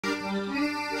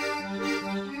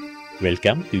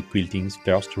Welcome to Quilting's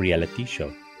first reality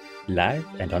show, live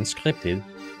and unscripted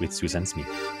with Susan Smith.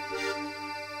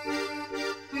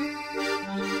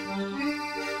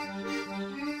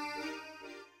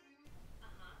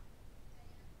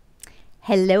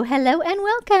 Hello, hello, and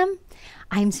welcome.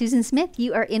 I'm Susan Smith.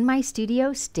 You are in my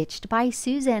studio, Stitched by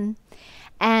Susan.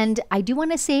 And I do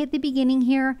want to say at the beginning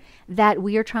here that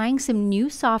we are trying some new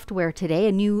software today,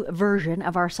 a new version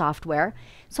of our software.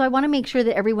 So I want to make sure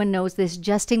that everyone knows this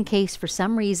just in case for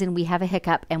some reason we have a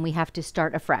hiccup and we have to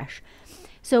start afresh.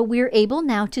 So we're able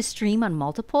now to stream on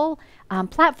multiple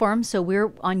platforms. So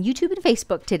we're on YouTube and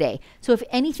Facebook today. So if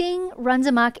anything runs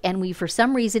amok and we for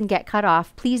some reason get cut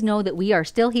off, please know that we are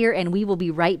still here and we will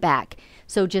be right back.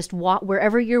 So just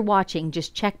wherever you're watching,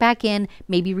 just check back in,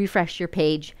 maybe refresh your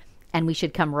page, and we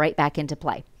should come right back into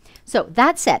play. So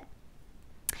that said,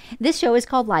 this show is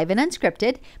called Live and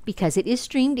Unscripted because it is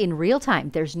streamed in real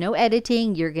time. There's no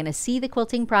editing. You're going to see the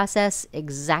quilting process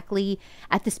exactly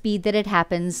at the speed that it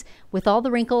happens with all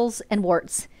the wrinkles and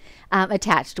warts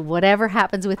attached to whatever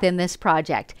happens within this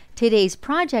project. Today's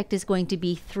project is going to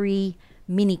be 3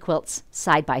 mini quilts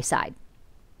side by side.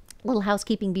 A little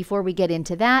housekeeping before we get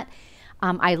into that.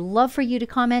 I love for you to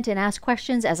comment and ask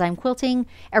questions as I'm quilting.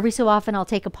 Every so often I'll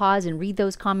take a pause and read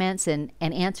those comments and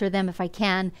answer them if I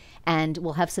can, and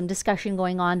we'll have some discussion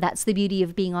going on. That's the beauty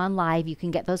of being on live. You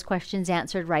can get those questions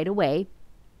answered right away.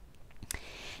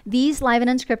 These live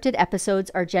and unscripted episodes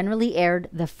are generally aired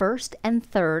the first and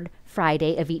third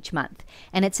Friday of each month,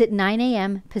 and it's at 9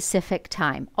 a.m. Pacific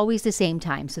time, always the same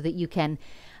time, so that you can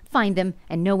find them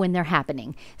and know when they're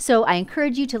happening. So I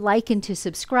encourage you to like and to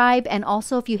subscribe, and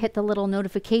also if you hit the little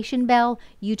notification bell,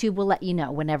 YouTube will let you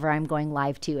know whenever I'm going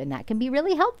live too, and that can be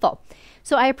really helpful.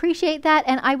 So I appreciate that,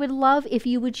 and I would love if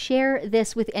you would share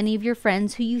this with any of your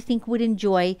friends who you think would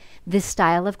enjoy this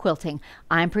style of quilting.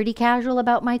 I'm pretty casual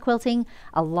about my quilting.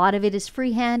 A lot of it is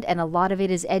freehand and a lot of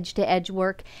it is edge-to-edge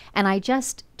work, and I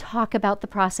just talk about the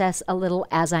process a little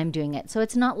as I'm doing it. So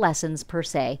it's not lessons per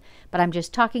se, but I'm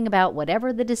just talking about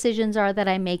whatever the decisions are that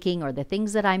I'm making or the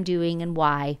things that I'm doing and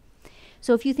why.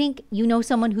 So if you think you know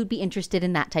someone who'd be interested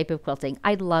in that type of quilting,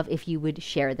 I'd love if you would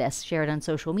share this. Share it on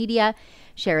social media,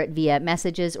 share it via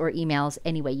messages or emails,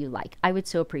 any way you like. I would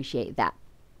so appreciate that.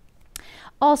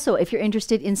 Also, if you're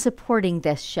interested in supporting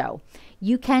this show,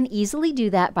 you can easily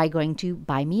do that by going to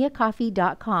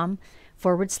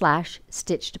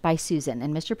buymeacoffee.com/Stitched by Susan.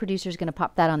 And Mr. Producer is going to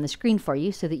pop that on the screen for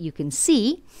you so that you can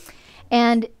see.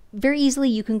 And very easily,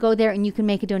 you can go there and you can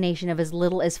make a donation of as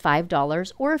little as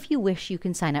 $5, or if you wish, you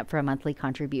can sign up for a monthly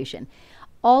contribution.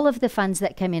 All of the funds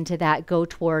that come into that go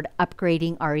toward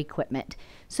upgrading our equipment.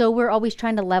 So we're always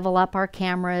trying to level up our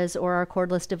cameras or our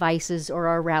cordless devices or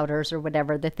our routers or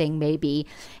whatever the thing may be.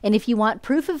 And if you want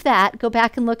proof of that, go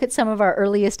back and look at some of our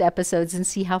earliest episodes and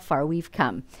see how far we've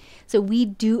come. So we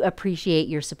do appreciate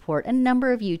your support. A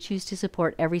number of you choose to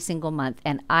support every single month,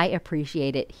 and I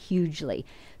appreciate it hugely.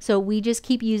 So we just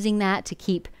keep using that to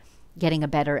keep getting a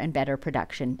better and better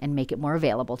production and make it more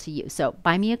available to you. So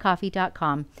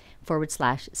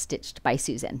buymeacoffee.com/Stitched by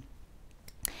Susan.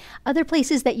 Other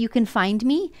places that you can find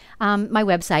me, my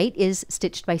website is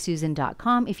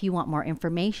stitchedbysusan.com. If you want more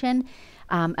information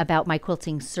about my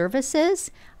quilting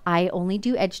services, I only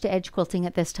do edge-to-edge quilting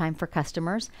at this time for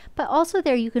customers, but also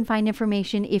there you can find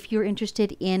information if you're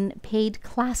interested in paid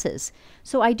classes.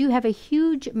 So I do have a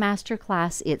huge master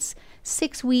class. It's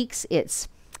 6 weeks. It's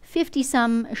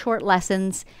 50-some short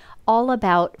lessons, all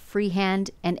about freehand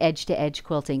and edge-to-edge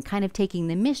quilting, kind of taking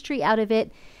the mystery out of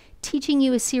it, teaching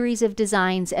you a series of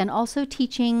designs, and also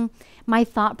teaching my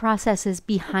thought processes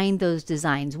behind those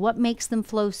designs, what makes them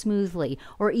flow smoothly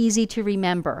or easy to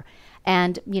remember,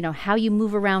 and how you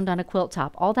move around on a quilt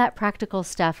top, all that practical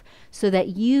stuff, so that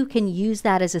you can use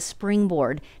that as a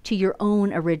springboard to your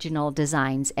own original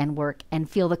designs and work and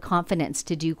feel the confidence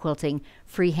to do quilting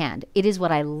freehand. It is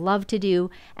what I love to do,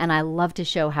 and I love to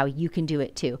show how you can do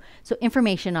it too. So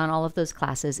information on all of those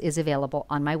classes is available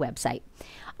on my website.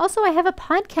 Also, I have a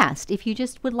podcast if you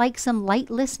just would like some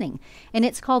light listening, and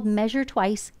it's called Measure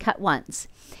Twice, Cut Once.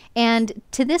 And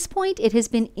to this point, it has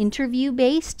been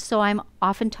interview-based, so I'm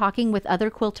often talking with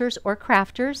other quilters or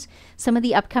crafters. Some of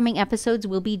the upcoming episodes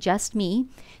will be just me,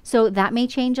 so that may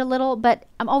change a little, but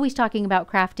I'm always talking about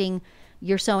crafting,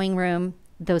 your sewing room,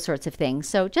 those sorts of things.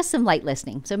 So just some light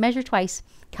listening. So Measure Twice,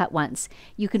 Cut Once.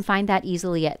 You can find that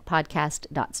easily at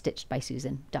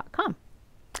podcast.stitchedbysusan.com.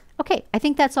 Okay, I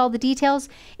think that's all the details.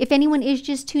 If anyone is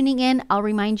just tuning in, I'll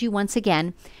remind you once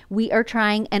again, we are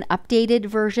trying an updated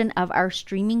version of our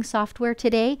streaming software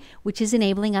today, which is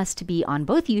enabling us to be on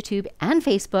both YouTube and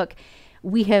Facebook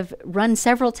we have run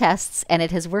several tests and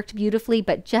it has worked beautifully,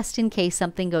 but just in case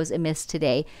something goes amiss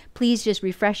today, please just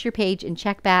refresh your page and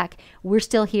check back. We're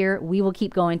still here. We will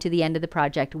keep going to the end of the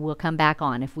project. We'll come back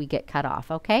on if we get cut off,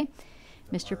 okay?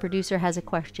 Mr. Producer has a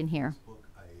question here.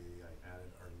 I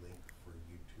added our link for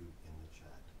YouTube in the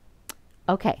chat.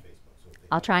 Okay,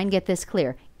 I'll try and get this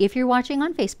clear. If you're watching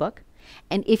on Facebook,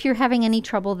 and if you're having any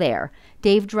trouble there,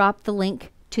 Dave dropped the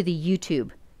link to the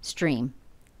YouTube stream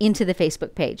into the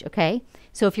Facebook page, okay?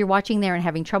 So if you're watching there and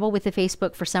having trouble with the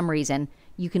Facebook for some reason,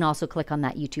 you can also click on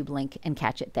that YouTube link and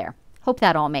catch it there. Hope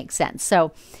that all makes sense.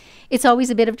 So it's always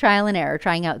a bit of trial and error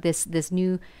trying out this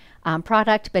new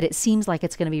product, but it seems like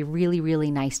it's going to be really,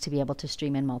 really nice to be able to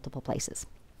stream in multiple places.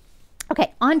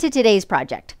 Okay, on to today's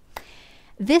project.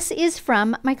 This is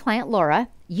from my client Laura.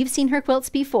 You've seen her quilts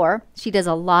before. She does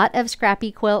a lot of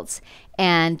scrappy quilts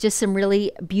and just some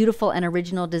really beautiful and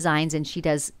original designs, and she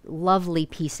does lovely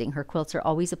piecing. Her quilts are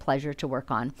always a pleasure to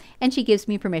work on, and she gives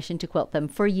me permission to quilt them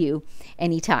for you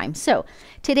anytime. So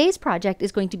today's project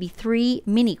is going to be 3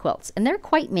 mini quilts, and they're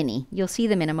quite mini. You'll see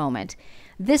them in a moment.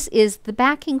 This is the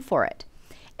backing for it,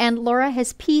 and Laura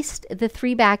has pieced the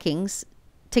 3 backings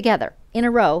together in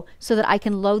a row so that I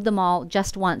can load them all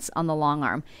just once on the long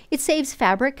arm. It saves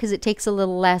fabric because it takes a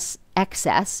little less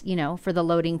excess, you know, for the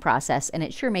loading process, and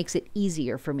it sure makes it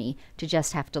easier for me to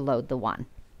just have to load the one.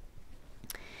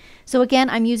 So again,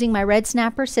 I'm using my red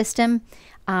snapper system.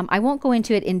 I won't go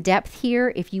into it in depth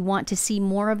here. If you want to see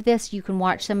more of this, you can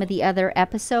watch some of the other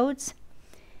episodes.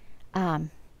 But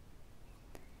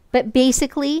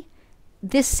basically,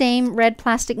 this same red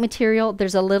plastic material,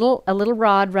 there's a little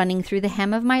rod running through the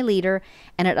hem of my leader,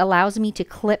 and it allows me to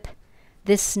clip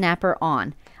this snapper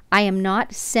on. I am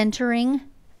not centering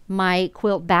my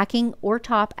quilt backing or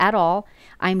top at all.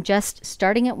 I'm just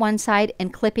starting at one side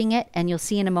and clipping it, and you'll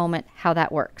see in a moment how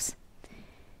that works.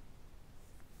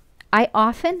 I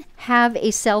often have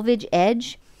a selvage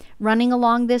edge running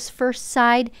along this first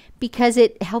side because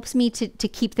it helps me to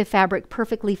keep the fabric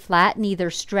perfectly flat,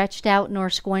 neither stretched out nor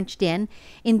squinched in.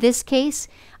 In this case,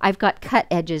 I've got cut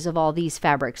edges of all these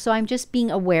fabrics, so I'm just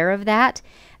being aware of that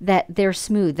they're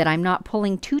smooth, that I'm not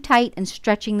pulling too tight and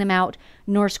stretching them out,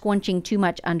 nor squinching too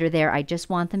much under there. I just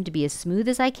want them to be as smooth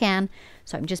as I can,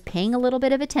 so I'm just paying a little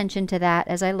bit of attention to that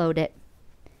as I load it.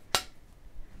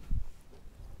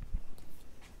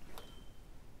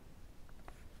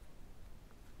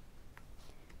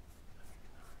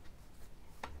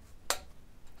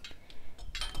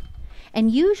 And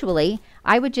usually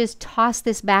I would just toss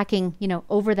this backing, you know,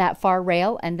 over that far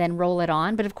rail and then roll it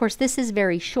on. But of course this is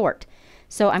very short.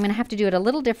 So I'm going to have to do it a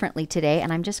little differently today.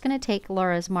 And I'm just going to take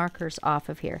Laura's markers off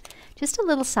of here. Just a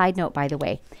little side note, by the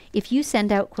way. If you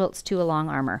send out quilts to a long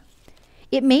armor,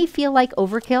 it may feel like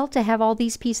overkill to have all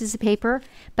these pieces of paper.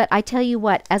 But I tell you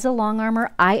what, as a long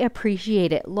armor, I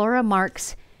appreciate it. Laura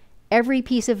marks every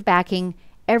piece of backing,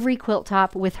 every quilt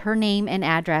top with her name and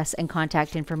address and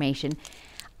contact information.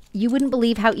 You wouldn't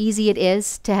believe how easy it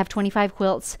is to have 25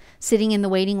 quilts sitting in the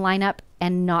waiting lineup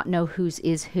and not know whose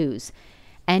is whose.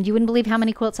 And you wouldn't believe how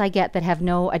many quilts I get that have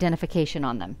no identification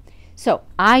on them. So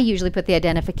I usually put the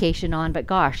identification on, but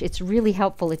gosh, it's really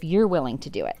helpful if you're willing to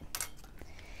do it.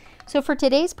 So for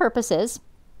today's purposes,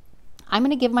 I'm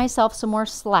going to give myself some more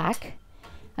slack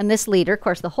on this leader. Of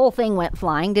course, the whole thing went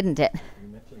flying, didn't it?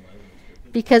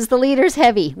 Because the leader's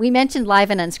heavy. We mentioned live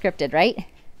and unscripted, right?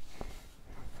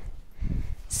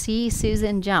 See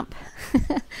Susan jump.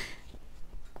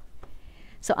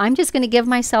 So I'm just going to give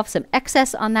myself some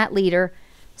excess on that leader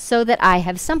so that I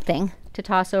have something to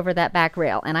toss over that back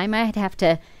rail. And I might have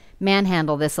to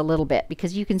manhandle this a little bit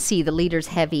because you can see the leader's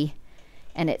heavy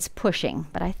and it's pushing,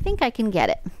 but I think I can get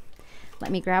it.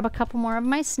 Let me grab a couple more of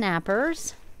my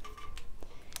snappers.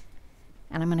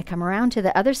 And I'm going to come around to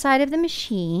the other side of the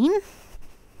machine.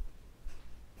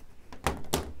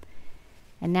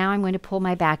 And now I'm going to pull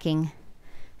my backing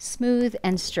smooth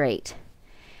and straight.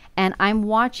 And I'm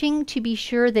watching to be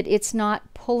sure that it's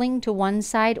not pulling to one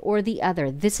side or the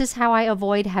other. This is how I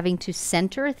avoid having to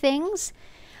center things.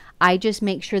 I just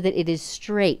make sure that it is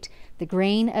straight. The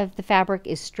grain of the fabric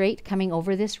is straight coming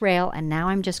over this rail, and now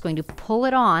I'm just going to pull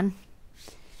it on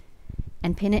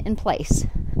and pin it in place.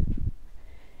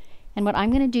 And what I'm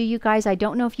going to do, you guys, I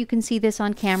don't know if you can see this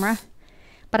on camera,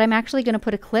 but I'm actually going to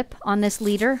put a clip on this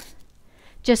leader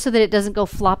just so that it doesn't go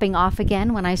flopping off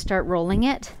again when I start rolling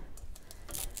it.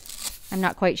 I'm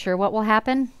not quite sure what will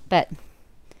happen, but a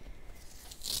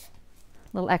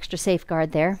little extra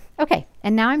safeguard there. Okay,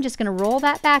 and now I'm just going to roll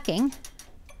that backing.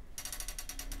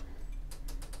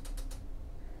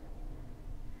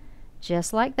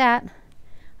 Just like that.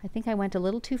 I think I went a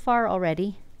little too far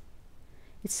already.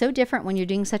 It's so different when you're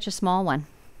doing such a small one.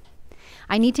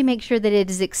 I need to make sure that it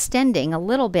is extending a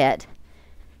little bit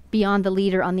beyond the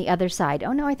leader on the other side.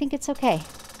 Oh no, I think it's okay.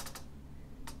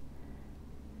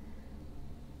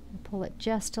 Pull it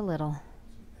just a little.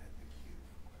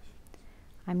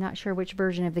 I'm not sure which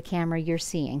version of the camera you're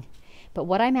seeing, but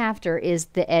what I'm after is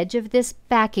the edge of this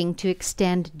backing to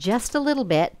extend just a little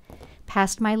bit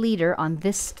past my leader on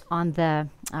the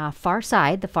far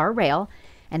side, the far rail,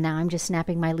 and now I'm just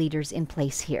snapping my leaders in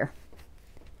place here.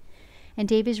 And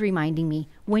Dave is reminding me,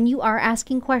 when you are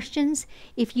asking questions,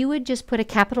 if you would just put a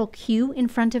capital Q in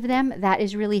front of them, that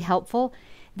is really helpful.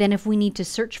 Then if we need to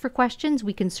search for questions,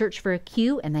 we can search for a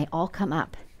Q and they all come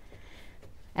up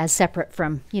as separate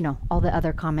from, you know, all the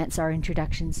other comments, our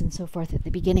introductions and so forth at the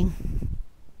beginning.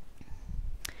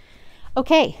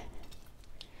 Okay,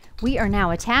 we are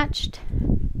now attached.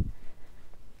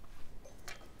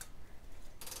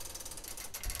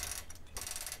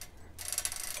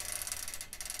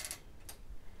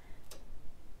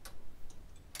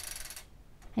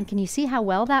 And can you see how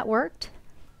well that worked?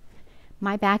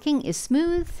 My backing is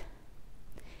smooth,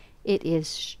 it is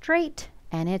straight,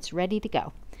 and it's ready to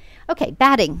go. Okay,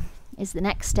 batting is the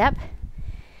next step.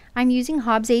 I'm using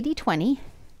Hobbs 80/20.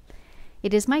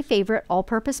 It is my favorite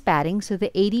all-purpose batting, so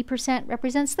the 80%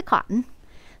 represents the cotton,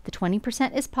 the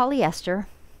 20% is polyester.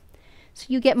 So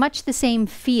you get much the same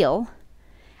feel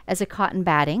as a cotton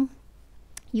batting.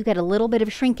 You get a little bit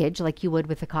of shrinkage like you would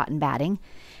with a cotton batting,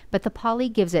 but the poly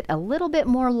gives it a little bit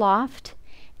more loft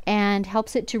and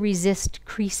helps it to resist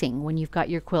creasing when you've got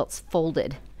your quilts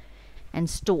folded and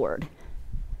stored.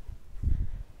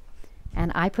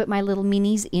 And I put my little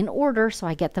minis in order so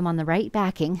I get them on the right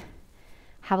backing.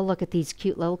 Have a look at these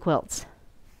cute little quilts.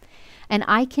 And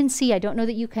I can see, I don't know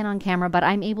that you can on camera, but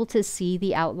I'm able to see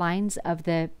the outlines of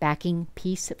the backing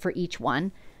piece for each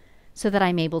one so that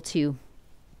I'm able to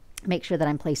make sure that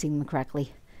I'm placing them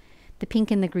correctly. The pink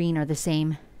and the green are the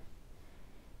same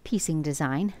piecing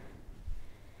design.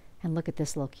 And look at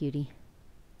this little cutie.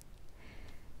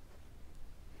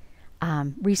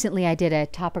 Recently I did a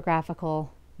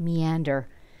topographical meander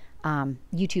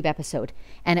YouTube episode,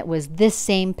 and it was this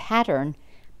same pattern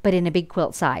but in a big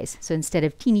quilt size. So instead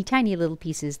of teeny tiny little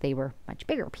pieces, they were much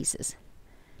bigger pieces.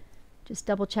 Just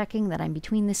double checking that I'm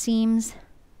between the seams.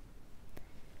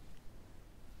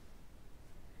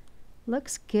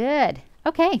 Looks good.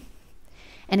 Okay.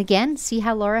 And again, see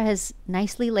how Laura has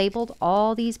nicely labeled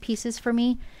all these pieces for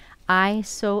me? I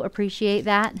so appreciate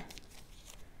that,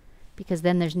 because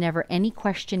then there's never any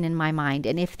question in my mind.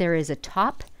 And if there is a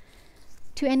top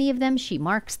to any of them, she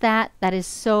marks that. That is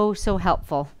so, so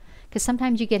helpful, because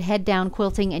sometimes you get head down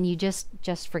quilting and you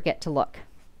just forget to look.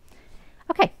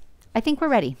 Okay, I think we're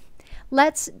ready.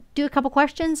 Let's do a couple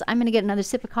questions. I'm going to get another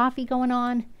sip of coffee going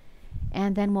on,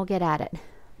 and then we'll get at it.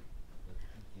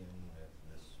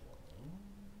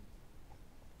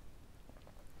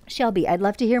 Shelby, I'd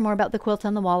love to hear more about the quilt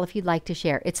on the wall if you'd like to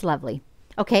share. It's lovely.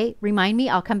 Okay, remind me.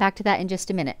 I'll come back to that in just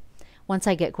a minute once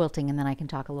I get quilting, and then I can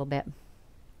talk a little bit.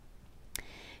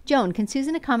 Joan, can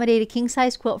Susan accommodate a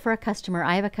king-size quilt for a customer?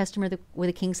 I have a customer with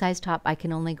a king-size top. I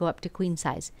can only go up to queen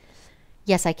size.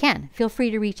 Yes, I can. Feel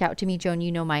free to reach out to me, Joan.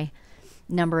 You know my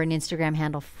number and Instagram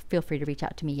handle. Feel free to reach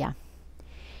out to me, yeah.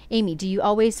 Amy, do you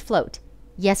always float?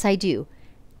 Yes, I do.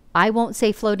 I won't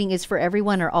say floating is for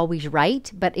everyone or always right,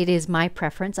 but it is my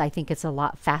preference. I think it's a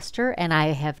lot faster, and I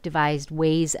have devised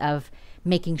ways of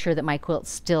making sure that my quilts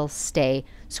still stay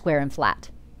square and flat.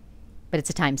 But it's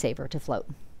a time saver to float.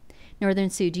 Northern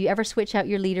Sue, do you ever switch out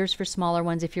your leaders for smaller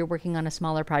ones if you're working on a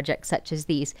smaller project such as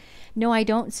these? No, I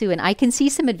don't, Sue, and I can see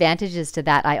some advantages to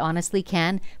that. I honestly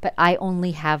can, but I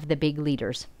only have the big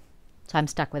leaders, so I'm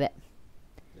stuck with it.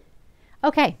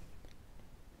 Okay.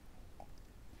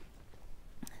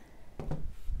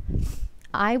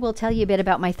 I will tell you a bit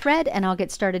about my thread, and I'll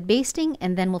get started basting,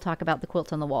 and then we'll talk about the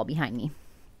quilt on the wall behind me.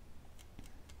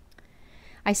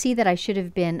 I see that I should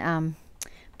have been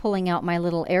pulling out my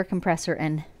little air compressor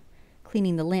and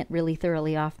cleaning the lint really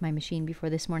thoroughly off my machine before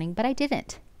this morning, but I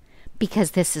didn't,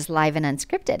 because this is live and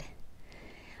unscripted.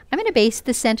 I'm going to baste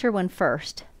the center one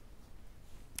first.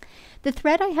 The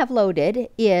thread I have loaded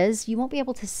is, you won't be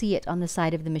able to see it on the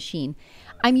side of the machine.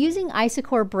 I'm using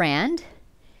Isacore brand,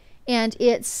 and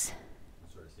it's,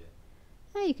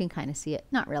 you can kind of see it,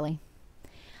 not really.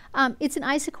 It's an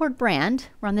Isacore brand.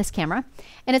 We're on this camera,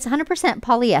 and it's 100%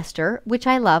 polyester, which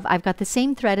I love. I've got the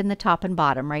same thread in the top and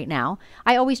bottom right now.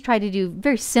 I always try to do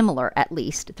very similar, at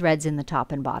least, threads in the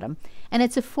top and bottom. And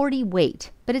it's a 40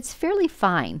 weight, but it's fairly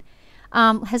fine.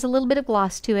 Has a little bit of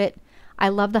gloss to it. I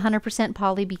love the 100%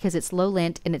 poly because it's low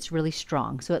lint and it's really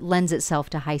strong, so it lends itself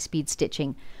to high-speed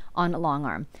stitching on a long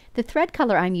arm. The thread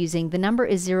color I'm using, the number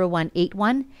is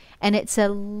 0181, and it's a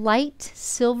light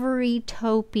silvery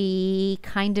taupey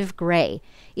kind of gray.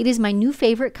 It is my new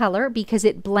favorite color because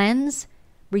it blends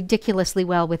ridiculously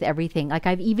well with everything. Like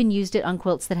I've even used it on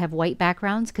quilts that have white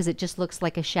backgrounds because it just looks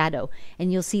like a shadow,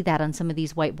 and you'll see that on some of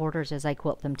these white borders as I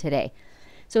quilt them today.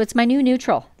 So it's my new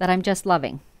neutral that I'm just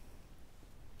loving.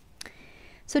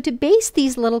 So to base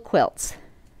these little quilts,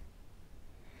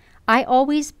 I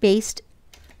always based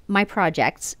my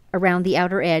projects around the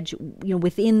outer edge,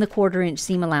 within the 1/4 inch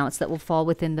seam allowance that will fall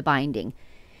within the binding.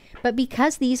 But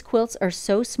because these quilts are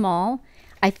so small,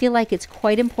 I feel like it's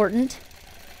quite important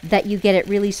that you get it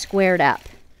really squared up.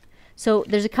 So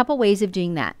there's a couple ways of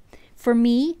doing that. For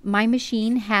me, my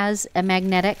machine has a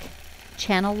magnetic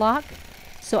channel lock.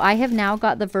 So I have now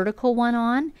got the vertical one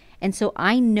on, and so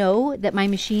I know that my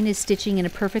machine is stitching in a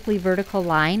perfectly vertical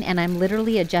line, and I'm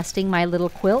literally adjusting my little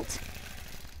quilt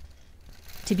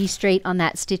to be straight on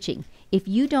that stitching. If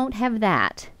you don't have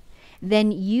that,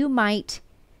 then you might,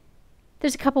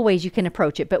 there's a couple ways you can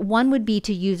approach it, but one would be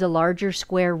to use a larger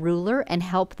square ruler and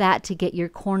help that to get your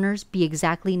corners be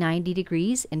exactly 90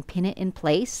 degrees and pin it in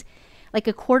place. Like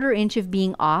a 1/4 inch of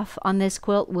being off on this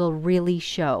quilt will really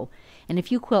show. And if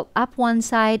you quilt up one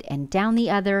side and down the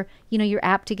other, you're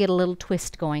apt to get a little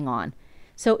twist going on.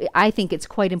 So I think it's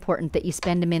quite important that you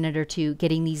spend a minute or two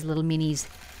getting these little minis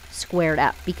squared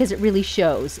up because it really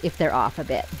shows if they're off a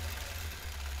bit.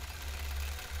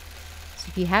 So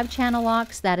if you have channel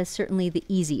locks, that is certainly the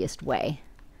easiest way.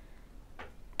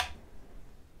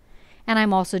 And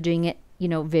I'm also doing it,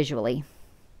 visually.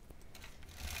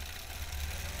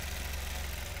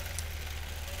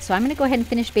 So I'm going to go ahead and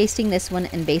finish basting this one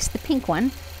and baste the pink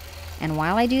one. And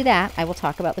while I do that, I will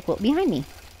talk about the quilt behind me.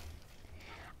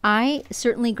 I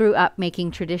certainly grew up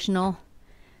making traditional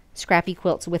scrappy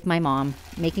quilts with my mom,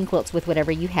 making quilts with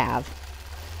whatever you have.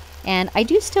 And I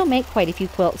do still make quite a few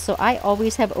quilts, so I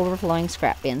always have overflowing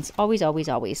scrap bins. Always, always,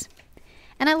 always.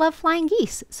 And I love flying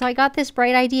geese. So I got this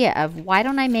bright idea of why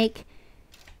don't I make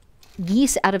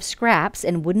geese out of scraps,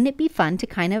 and wouldn't it be fun to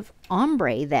kind of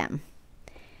ombre them?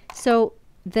 So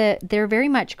they're very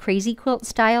much crazy quilt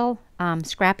style,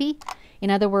 scrappy.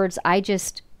 In other words, I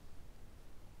just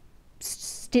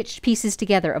stitched pieces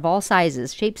together of all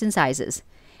sizes, shapes and sizes,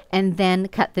 and then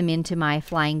cut them into my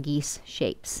flying geese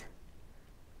shapes.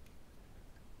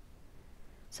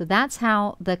 So that's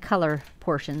how the color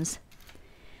portions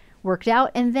worked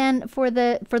out. And then for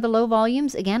the low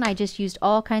volumes, again, I just used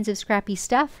all kinds of scrappy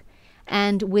stuff.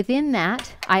 And within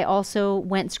that, I also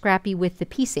went scrappy with the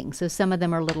piecing. So some of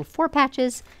them are little 4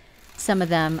 patches. Some of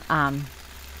them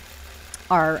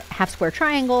are half square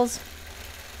triangles.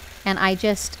 And I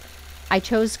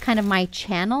chose kind of my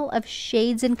channel of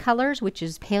shades and colors, which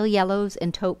is pale yellows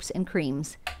and taupes and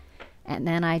creams. And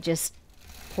then I just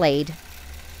played.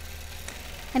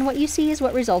 And what you see is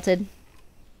what resulted.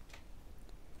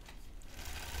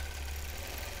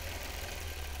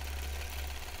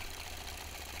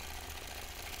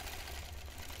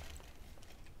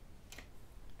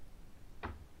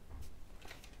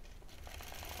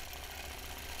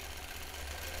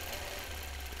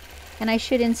 And I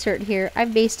should insert here,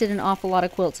 I've basted an awful lot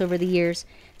of quilts over the years,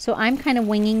 so I'm kind of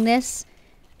winging this,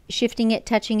 shifting it,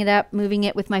 touching it up, moving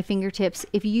it with my fingertips.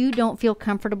 If you don't feel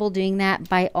comfortable doing that,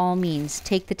 by all means,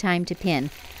 take the time to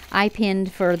pin. I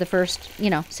pinned for the first,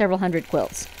 several hundred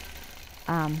quilts.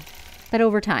 But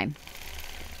over time,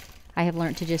 I have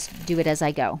learned to just do it as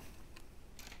I go.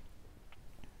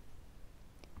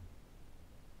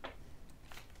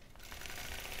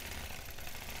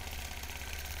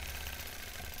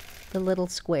 The little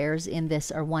squares in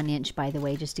this are 1 inch, by the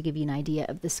way, just to give you an idea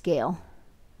of the scale.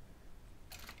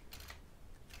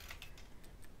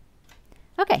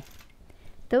 Okay,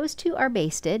 those two are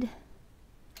basted.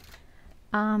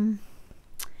 I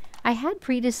had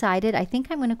pre-decided, I think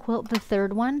I'm going to quilt the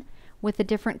third one with a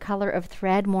different color of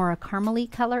thread, more a caramely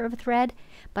color of thread,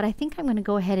 but I think I'm going to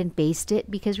go ahead and baste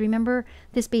it because remember,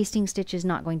 this basting stitch is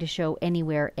not going to show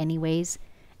anywhere anyways,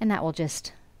 and that will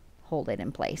just hold it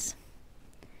in place.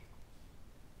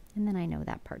 And then I know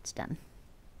that part's done.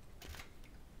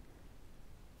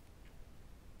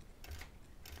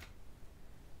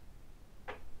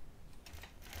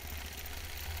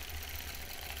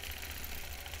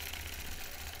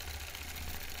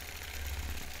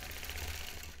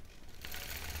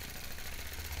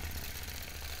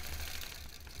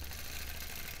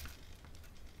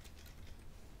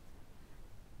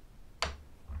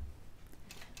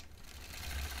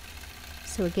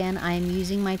 So again, I'm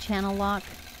using my channel lock.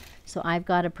 So I've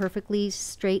got a perfectly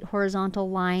straight horizontal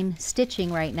line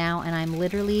stitching right now, and I'm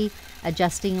literally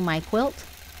adjusting my quilt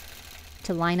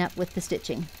to line up with the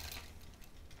stitching.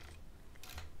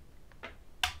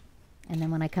 And then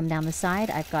when I come down the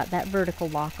side, I've got that vertical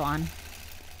lock on.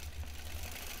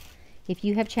 If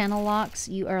you have channel locks,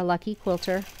 you are a lucky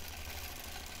quilter.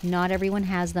 Not everyone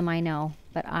has them, I know,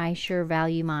 but I sure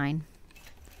value mine.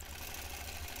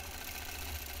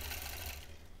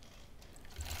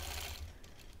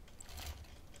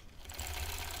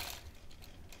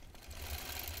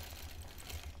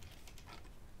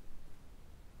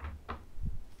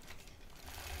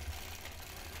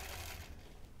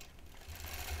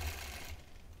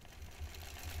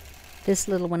 This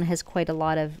little one has quite a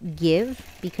lot of give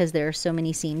because there are so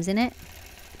many seams in it.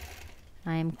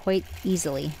 I am quite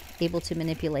easily able to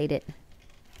manipulate it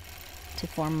to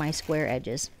form my square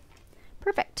edges.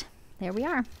 Perfect. There we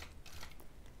are.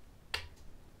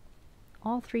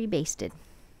 All three basted.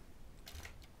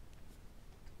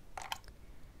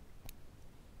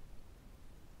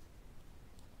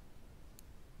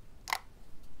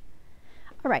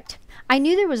 All right. I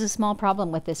knew there was a small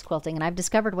problem with this quilting, and I've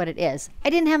discovered what it is. I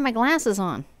didn't have my glasses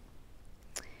on.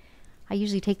 I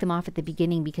usually take them off at the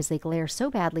beginning because they glare so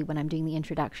badly when I'm doing the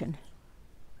introduction.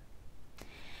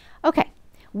 Okay,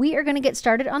 we are going to get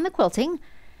started on the quilting.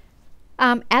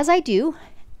 As I do,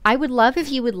 I would love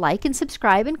if you would like and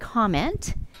subscribe and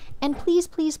comment. And please,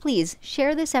 please, please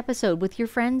share this episode with your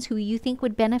friends who you think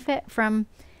would benefit from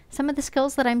some of the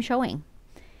skills that I'm showing.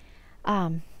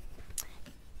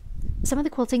 Some of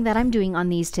the quilting that I'm doing on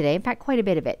these today, in fact, quite a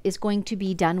bit of it, is going to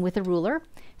be done with a ruler.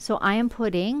 So I am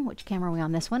putting, which camera are we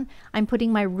on this one? I'm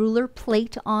putting my ruler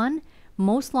plate on.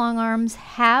 Most long arms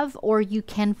have, or you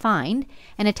can find,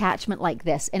 an attachment like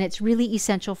this. And it's really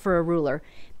essential for a ruler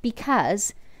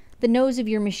because the nose of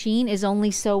your machine is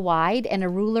only so wide, and a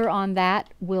ruler on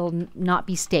that will not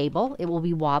be stable. It will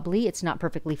be wobbly. It's not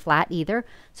perfectly flat either.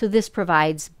 So this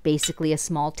provides basically a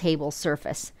small table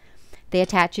surface. They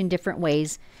attach in different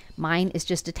ways. Mine is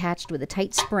just attached with a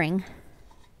tight spring.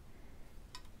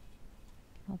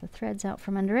 All the threads out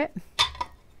from under it,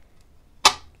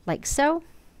 like so.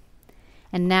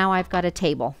 And now I've got a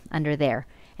table under there.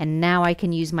 And now I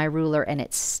can use my ruler and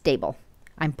it's stable.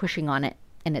 I'm pushing on it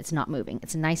and it's not moving.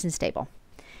 It's nice and stable.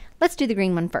 Let's do the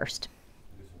green one first.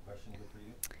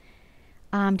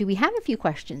 Do we have a few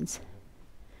questions?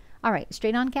 All right,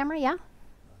 straight on camera, yeah?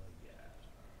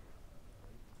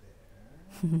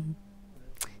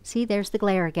 See, there's the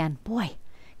glare again. Boy,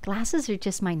 glasses are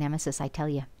just my nemesis, I tell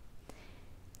you.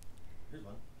 Here's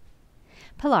one.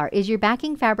 Pilar, is your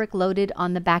backing fabric loaded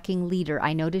on the backing leader?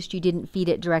 I noticed you didn't feed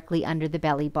it directly under the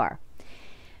belly bar.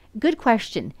 Good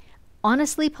question.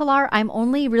 Honestly, Pilar, I'm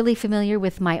only really familiar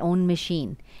with my own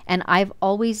machine, and I've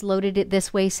always loaded it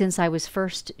this way since I was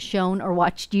first shown or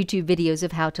watched YouTube videos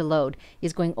of how to load,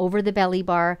 is going over the belly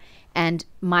bar, and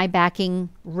my backing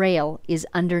rail is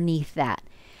underneath that.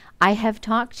 I have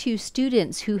talked to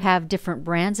students who have different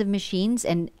brands of machines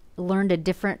and learned a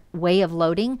different way of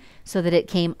loading so that it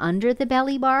came under the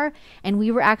belly bar, and we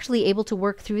were actually able to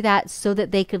work through that so that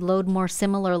they could load more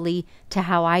similarly to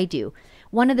how I do.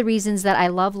 One of the reasons that I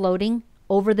love loading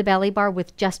over the belly bar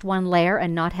with just one layer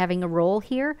and not having a roll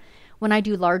here, when I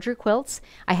do larger quilts,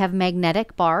 I have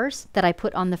magnetic bars that I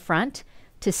put on the front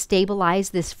to stabilize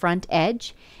this front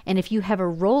edge, and if you have a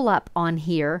roll up on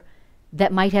here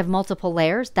that might have multiple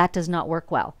layers, that does not work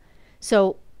well.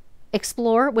 So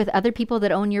explore with other people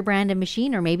that own your brand and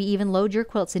machine, or maybe even load your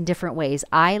quilts in different ways.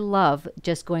 I love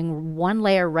just going one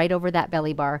layer right over that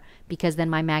belly bar because then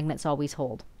my magnets always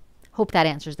hold. Hope that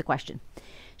answers the question.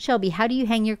 Shelby, how do you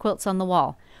hang your quilts on the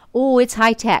wall? Oh, it's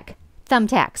high tech.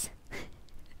 Thumbtacks.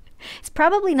 It's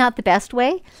probably not the best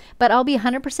way, but I'll be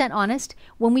 100% honest.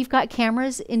 When we've got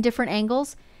cameras in different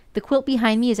angles, the quilt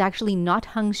behind me is actually not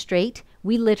hung straight.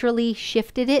 We literally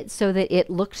shifted it so that it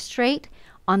looked straight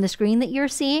on the screen that you're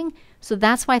seeing. So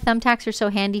that's why thumbtacks are so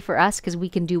handy for us, because we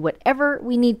can do whatever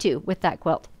we need to with that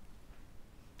quilt.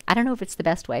 I don't know if it's the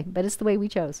best way, but it's the way we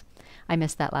chose. I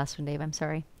missed that last one, Dave. I'm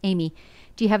sorry. Amy,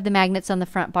 do you have the magnets on the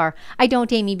front bar? I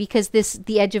don't, Amy, because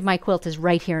the edge of my quilt is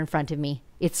right here in front of me.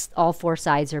 It's all four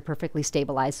sides are perfectly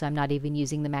stabilized, so I'm not even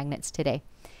using the magnets today.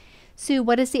 Sue,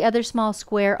 what is the other small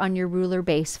square on your ruler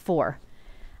base for?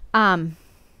 Well,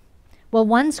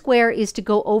 one square is to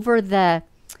go over the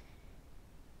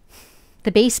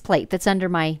base plate that's under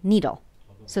my needle.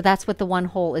 So that's what the one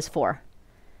hole is for.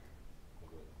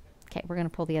 Okay, we're going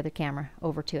to pull the other camera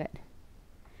over to it.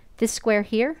 This square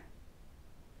here?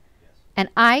 Yes. And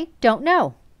I don't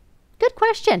know. Good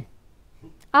question.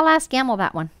 I'll ask Gamble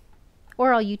that one.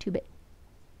 Or I'll YouTube it.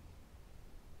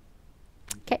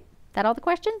 Okay, that all the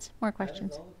questions? More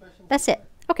questions? That's it.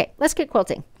 Okay, let's get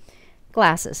quilting.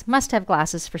 Glasses. Must have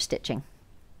glasses for stitching.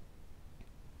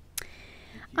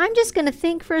 I'm just going to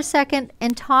think for a second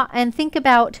and think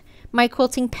about my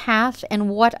quilting path and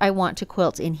what I want to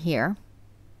quilt in here.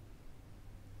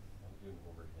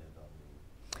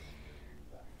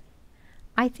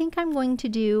 I think I'm going to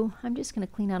do, I'm just going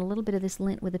to clean out a little bit of this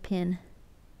lint with a pin,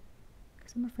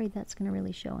 because I'm afraid that's going to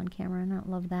really show on camera, and I don't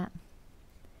love that.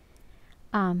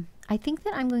 I think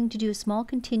that I'm going to do a small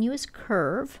continuous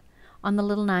curve on the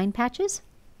little 9 patches,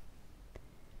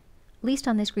 at least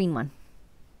on this green one.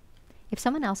 If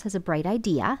someone else has a bright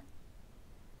idea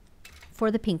for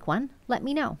the pink one, let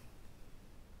me know.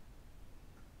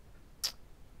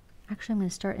 Actually, I'm going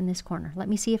to start in this corner. Let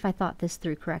me see if I thought this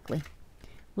through correctly.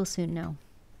 We'll soon know.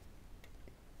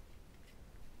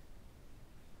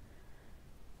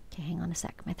 Okay, hang on a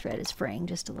sec. My thread is fraying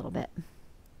just a little bit.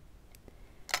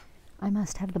 I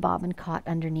must have the bobbin caught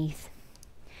underneath.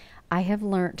 I have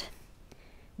learnt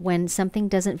when something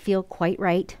doesn't feel quite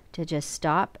right to just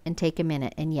stop and take a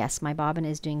minute. And yes, my bobbin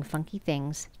is doing funky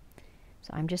things. So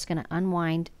I'm just going to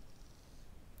unwind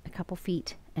a couple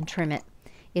feet and trim it.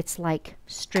 It's like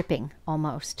stripping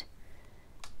almost,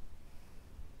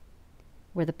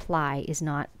 where the ply is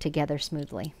not together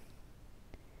smoothly.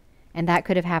 And that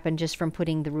could have happened just from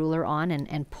putting the ruler on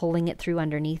and pulling it through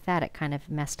underneath that. It kind of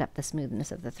messed up the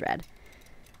smoothness of the thread.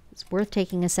 It's worth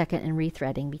taking a second and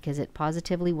rethreading, because it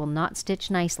positively will not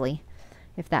stitch nicely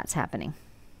if that's happening.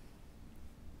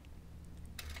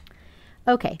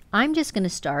 Okay, I'm just going to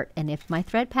start, and if my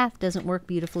thread path doesn't work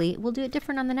beautifully, we'll do it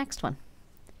different on the next one.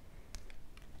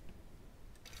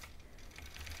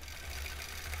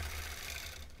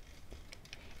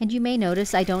 And you may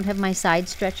notice I don't have my side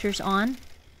stretchers on.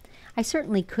 I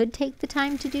certainly could take the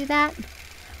time to do that.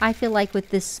 I feel like with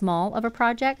this small of a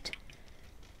project,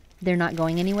 they're not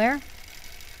going anywhere.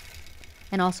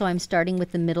 And also I'm starting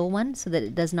with the middle one so that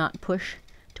it does not push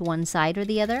to one side or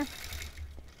the other.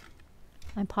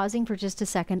 I'm pausing for just a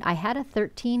second. I had a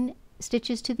 13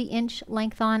 stitches to the inch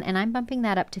length on, and I'm bumping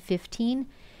that up to 15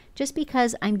 just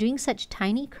because I'm doing such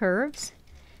tiny curves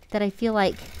that I feel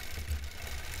like,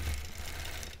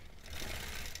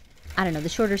 I don't know, the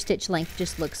shorter stitch length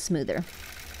just looks smoother.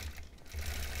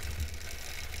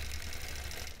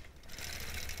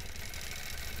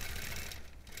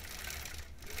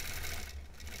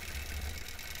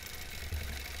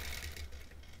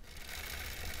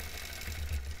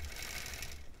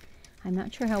 I'm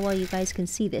not sure how well you guys can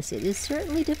see this. It is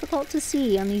certainly difficult to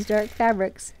see on these dark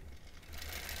fabrics.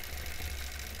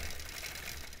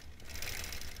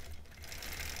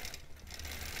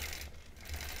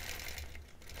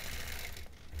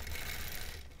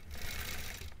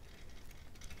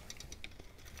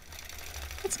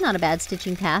 It's not a bad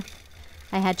stitching path.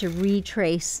 I had to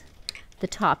retrace the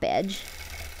top edge,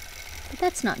 but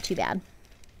that's not too bad.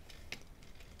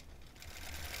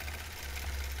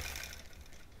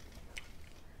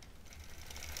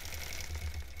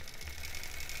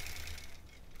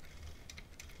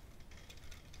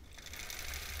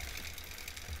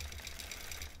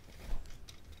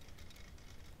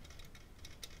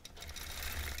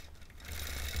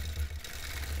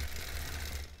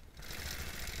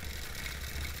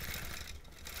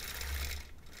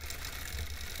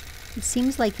 It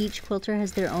seems like each quilter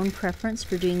has their own preference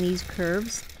for doing these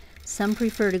curves. Some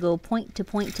prefer to go point to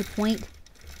point to point.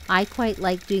 I quite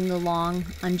like doing the long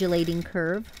undulating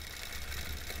curve.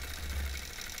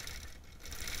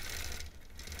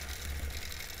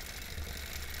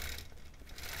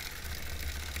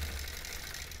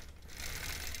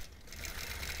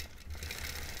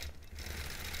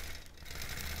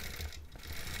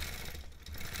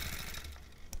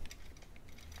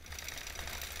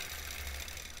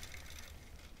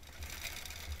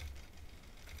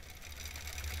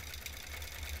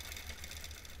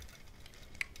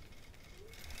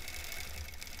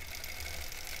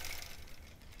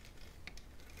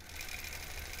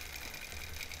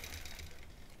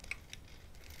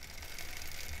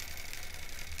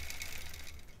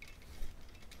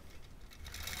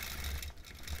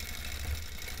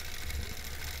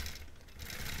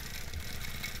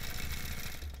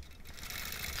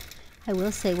 I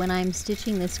will say when I'm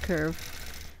stitching this curve,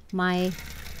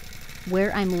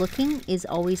 where I'm looking is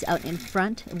always out in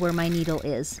front of where my needle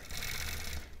is.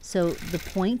 So the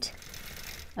point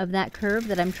of that curve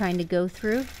that I'm trying to go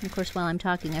through, and of course while I'm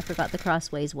talking I forgot the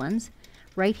crossways ones,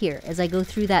 right here, as I go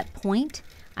through that point,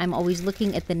 I'm always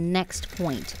looking at the next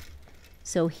point.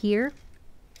 So here's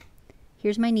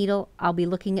my needle, I'll be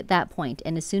looking at that point,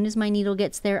 and as soon as my needle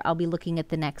gets there, I'll be looking at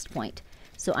the next point.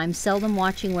 So I'm seldom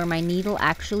watching where my needle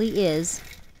actually is.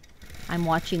 I'm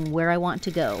watching where I want to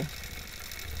go.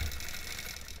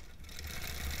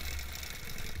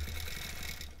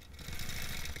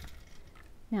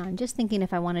 Now I'm just thinking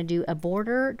if I want to do a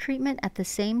border treatment at the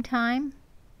same time.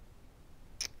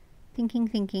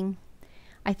 Thinking.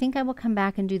 I think I will come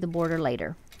back and do the border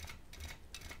later.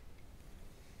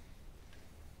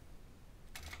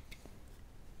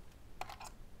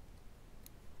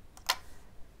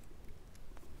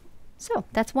 So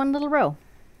that's one little row.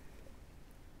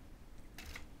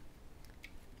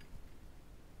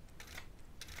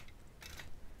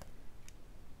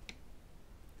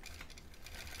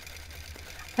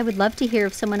 I would love to hear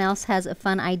if someone else has a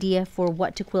fun idea for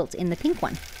what to quilt in the pink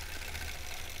one.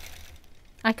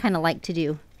 I kind of like to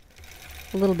do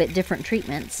a little bit different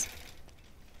treatments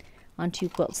on two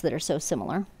quilts that are so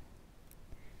similar.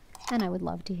 And I would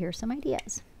love to hear some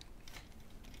ideas.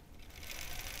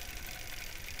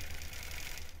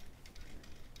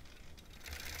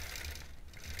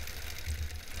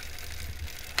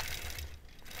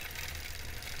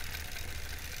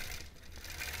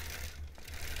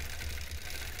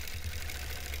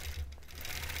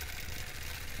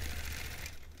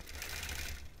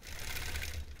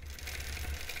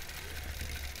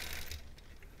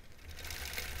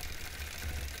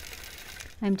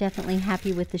 I'm definitely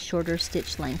happy with the shorter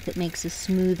stitch length. It makes a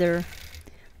smoother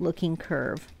looking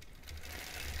curve.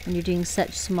 When you're doing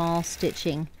such small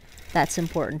stitching, that's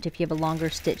important. If you have a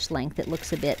longer stitch length, it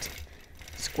looks a bit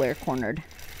square cornered.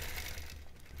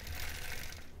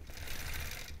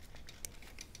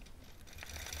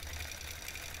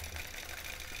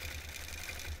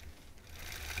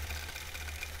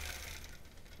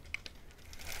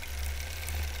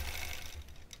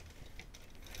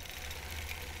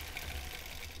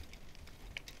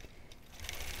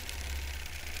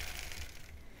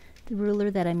 The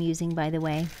ruler that I'm using, by the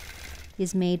way,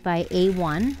 is made by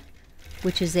A1,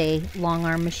 which is a long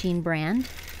arm machine brand.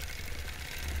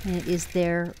 And it is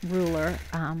their ruler.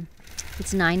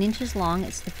 It's 9 inches long.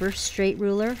 It's the first straight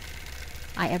ruler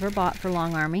I ever bought for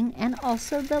long arming, and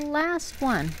also the last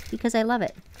one because I love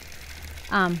it.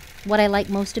 What I like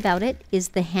most about it is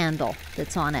the handle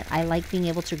that's on it. I like being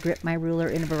able to grip my ruler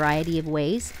in a variety of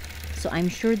ways. So I'm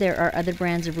sure there are other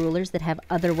brands of rulers that have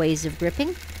other ways of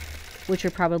gripping, which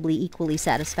are probably equally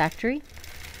satisfactory.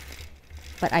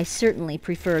 But I certainly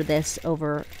prefer this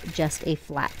over just a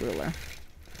flat ruler.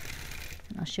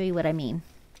 And I'll show you what I mean.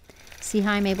 See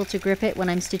how I'm able to grip it when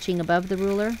I'm stitching above the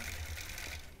ruler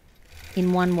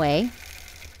in one way,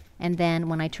 and then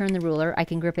when I turn the ruler, I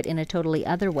can grip it in a totally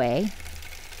other way.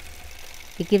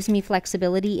 It gives me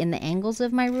flexibility in the angles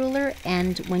of my ruler,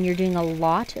 and when you're doing a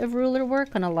lot of ruler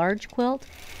work on a large quilt,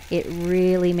 it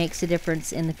really makes a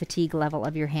difference in the fatigue level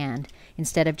of your hand.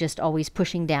 Instead of just always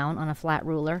pushing down on a flat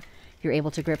ruler, you're able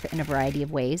to grip it in a variety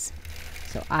of ways.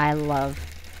 So I love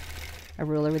a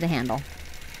ruler with a handle.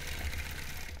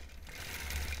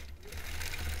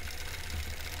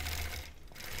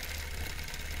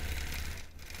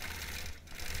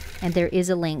 And there is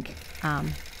a link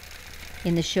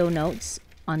in the show notes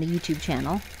on the YouTube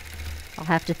channel. I'll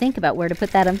have to think about where to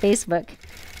put that on Facebook.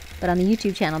 But on the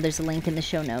YouTube channel, there's a link in the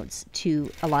show notes to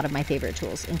a lot of my favorite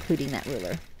tools, including that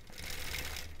ruler.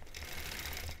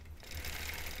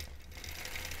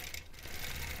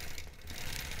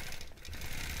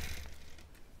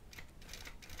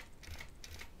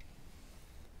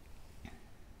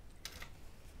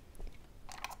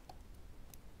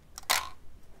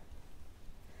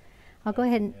 I'll go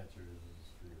ahead and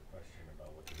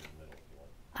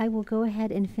I will go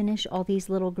ahead and finish all these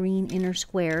little green inner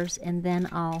squares, and then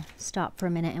I'll stop for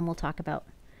a minute and we'll talk about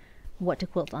what to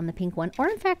quilt on the pink one. Or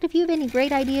in fact, if you have any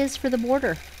great ideas for the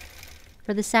border,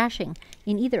 for the sashing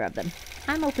in either of them,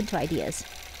 I'm open to ideas.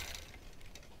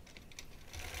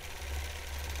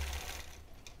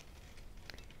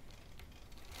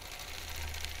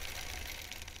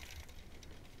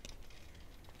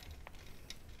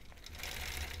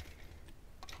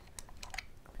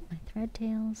 Clip my thread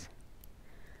tails.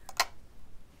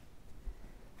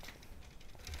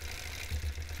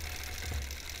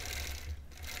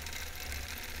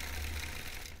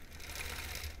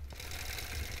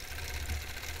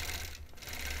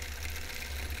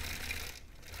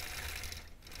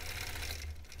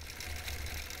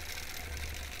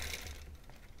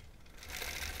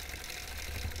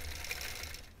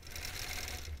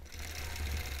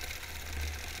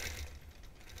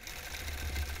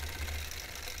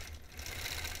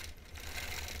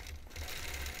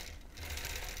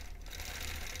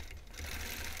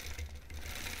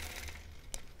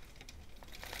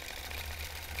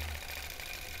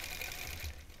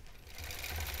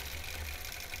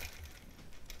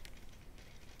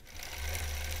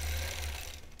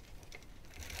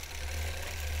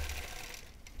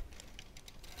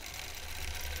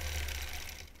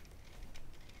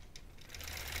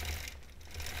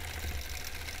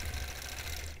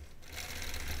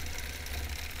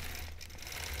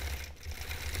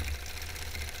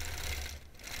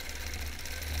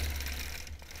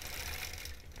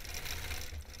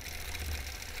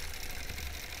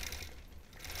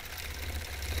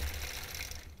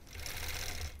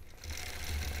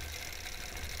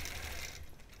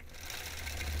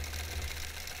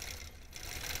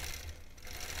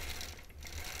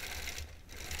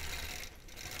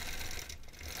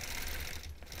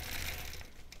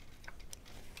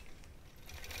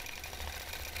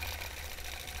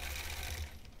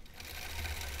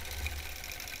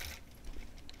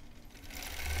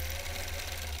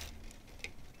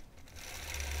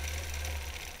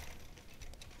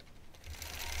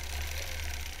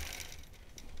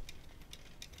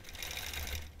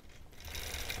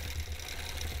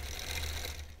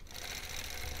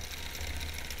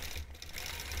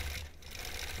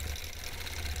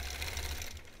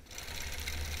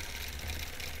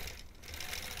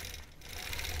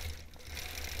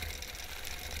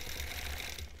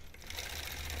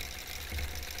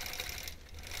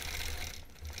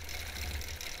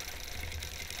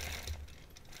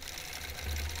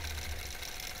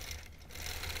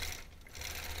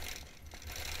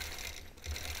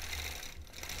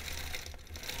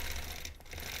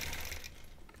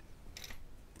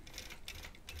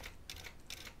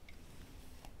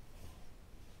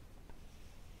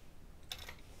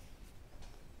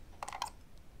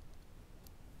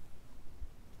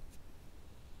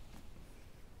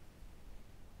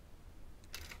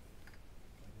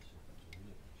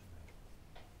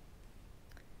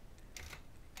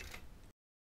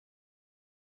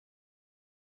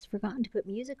 forgotten to put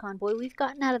music on. Boy, we've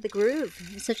gotten out of the groove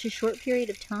in such a short period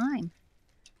of time.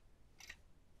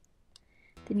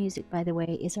 The music, by the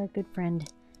way, is our good friend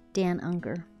Dan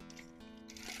Unger.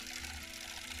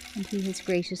 And he has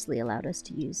graciously allowed us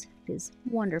to use his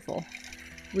wonderful,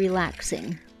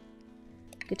 relaxing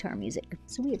guitar music.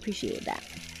 So we appreciate that.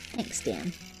 Thanks,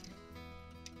 Dan.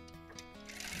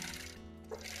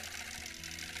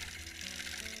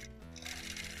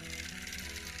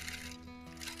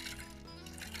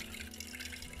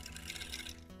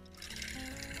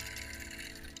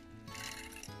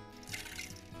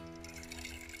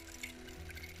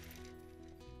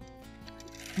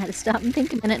 I had to stop and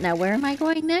think a minute. Now, where am I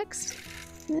going next?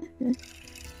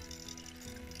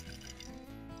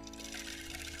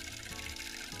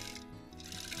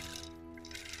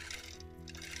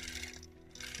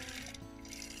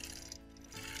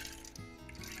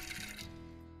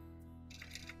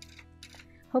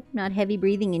 Hope not heavy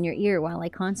breathing in your ear while I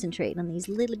concentrate on these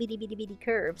little bitty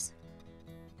curves.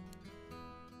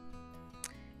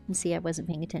 And see, I wasn't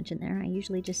paying attention there. I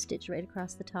usually just stitch right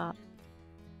across the top.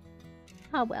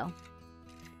 Oh well,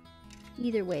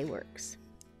 either way works.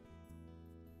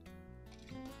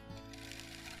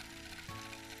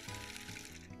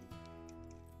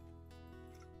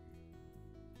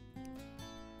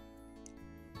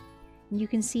 And you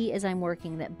can see as I'm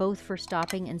working that both for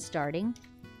stopping and starting,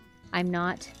 I'm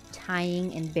not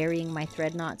tying and burying my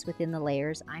thread knots within the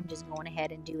layers. I'm just going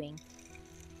ahead and doing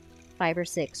 5 or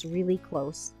 6 really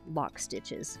close lock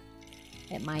stitches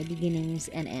at my beginnings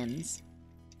and ends.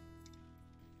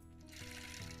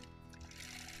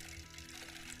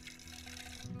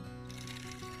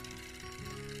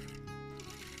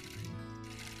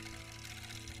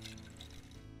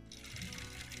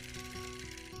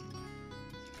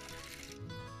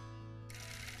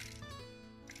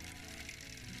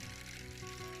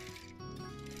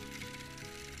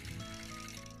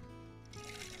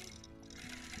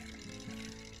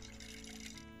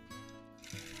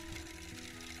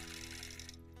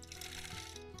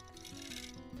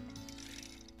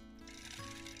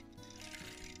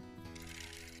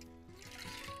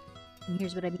 And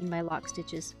here's what I mean by lock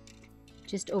stitches.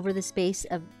 Just over the space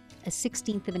of a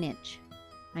 1/16 of an inch.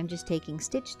 I'm just taking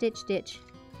stitch, stitch, stitch,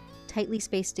 tightly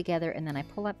spaced together, and then I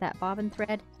pull up that bobbin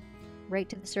thread right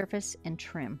to the surface and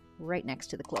trim right next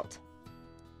to the quilt.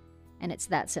 And it's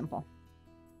that simple.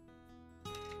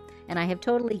 And I have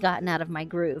totally gotten out of my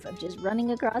groove of just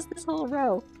running across this whole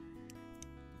row.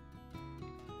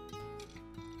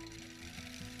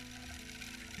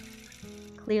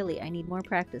 Clearly, I need more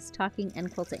practice talking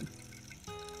and quilting.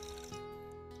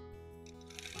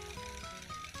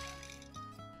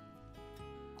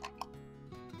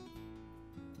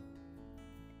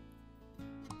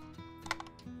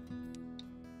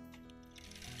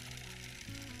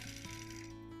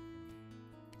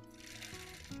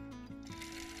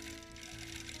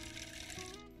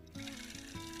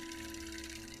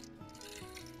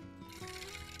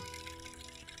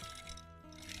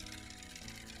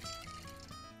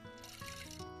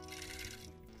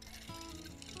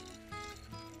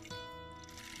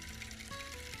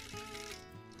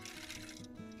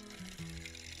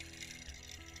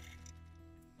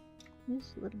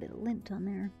 There's a little bit of lint on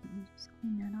there. Let me just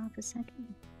clean that off a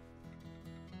second.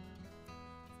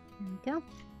 There we go.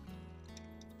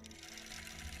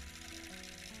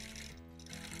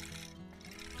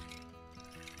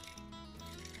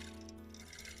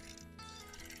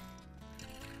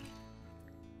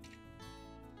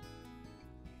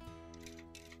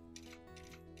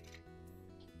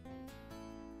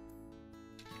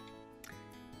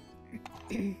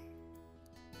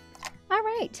 All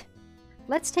right.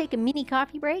 Let's take a mini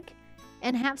coffee break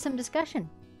and have some discussion.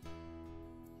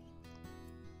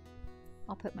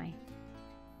 I'll put my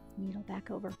needle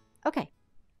back over. Okay.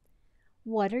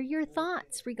 What are your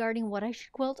thoughts regarding what I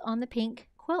should quilt on the pink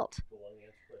quilt?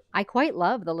 I quite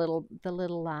love the little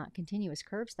continuous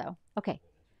curves though. Okay.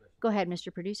 Go ahead,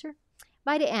 Mr. Producer.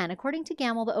 By to Anne, according to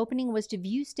Gamble, the opening was to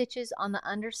view stitches on the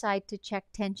underside to check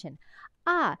tension.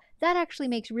 Ah, that actually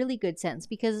makes really good sense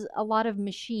because a lot of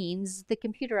machines, the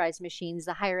computerized machines,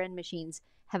 the higher end machines,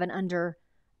 have an under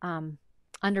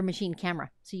machine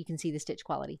camera so you can see the stitch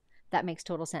quality. That makes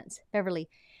total sense. Beverly,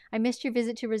 I missed your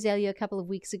visit to Rosalia a couple of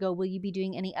weeks ago. Will you be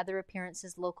doing any other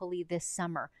appearances locally this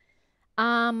summer?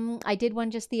 I did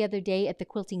one just the other day at the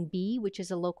Quilting Bee, which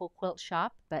is a local quilt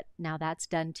shop, but now that's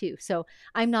done too. So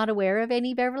I'm not aware of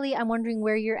any, Beverly. I'm wondering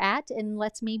where you're at, and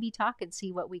let's maybe talk and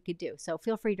see what we could do. So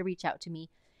feel free to reach out to me.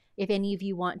 If any of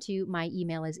you want to, my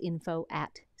email is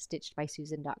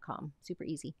info@stitchedbysusan.com. Super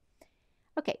easy.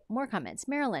 Okay, more comments.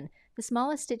 Marilyn, the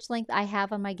smallest stitch length I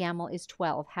have on my gamel is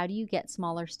 12. How do you get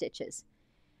smaller stitches?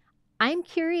 I'm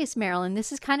curious, Marilyn.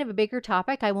 This is kind of a bigger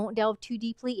topic. I won't delve too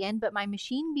deeply in, but my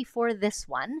machine before this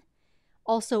one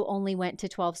also only went to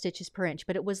 12 stitches per inch,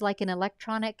 but it was like an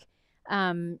electronic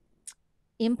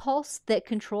impulse that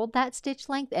controlled that stitch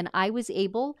length, and I was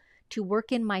able to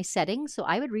work in my settings. So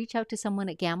I would reach out to someone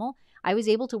at Gamel. I was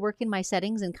able to work in my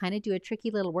settings and kind of do a tricky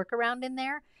little workaround in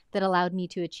there that allowed me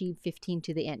to achieve 15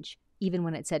 to the inch, even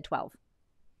when it said 12.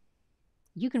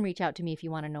 You can reach out to me if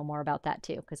you want to know more about that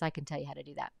too, because I can tell you how to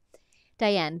do that.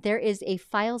 Diane, there is a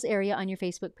files area on your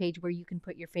Facebook page where you can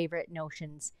put your favorite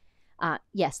notions.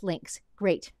 Yes, links.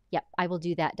 Great. Yep, I will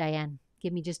do that, Diane.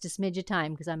 Give me just a smidge of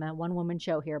time because I'm a one-woman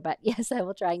show here, but yes, I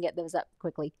will try and get those up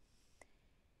quickly.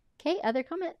 Okay, other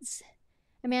comments?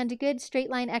 Amanda, good straight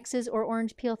line X's or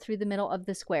orange peel through the middle of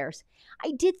the squares.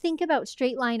 I did think about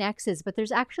straight line X's, but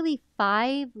there's actually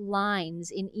 5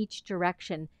 lines in each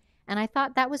direction, and I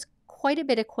thought that was quite a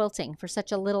bit of quilting for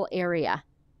such a little area.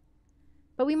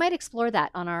 But we might explore that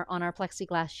on our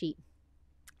plexiglass sheet.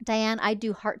 Diane, I'd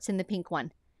do hearts in the pink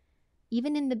one.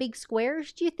 Even in the big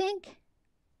squares, do you think?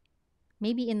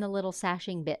 Maybe in the little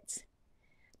sashing bits.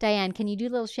 Diane, can you do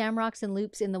little shamrocks and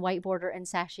loops in the white border and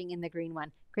sashing in the green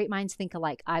one? Great minds think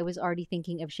alike. I was already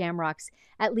thinking of shamrocks,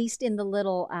 at least in the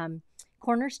little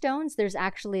cornerstones. There's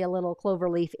actually a little clover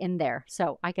leaf in there.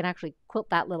 So I can actually quilt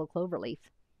that little clover leaf.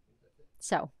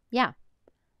 So, yeah.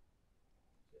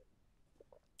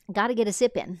 Got to get a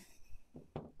sip in.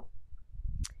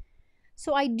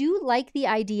 So I do like the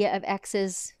idea of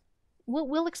X's.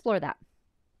 We'll explore that.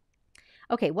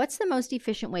 Okay, what's the most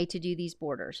efficient way to do these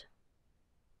borders?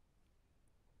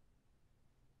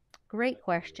 Great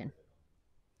question.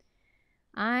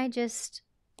 I just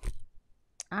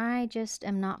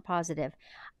am not positive.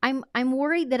 I'm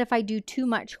worried that if I do too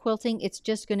much quilting, it's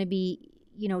just going to be,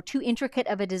 you know, too intricate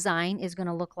of a design is going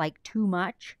to look like too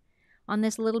much on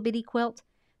this little bitty quilt.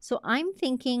 So I'm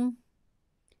thinking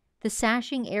the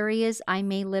sashing areas, I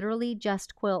may literally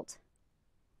just quilt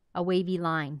a wavy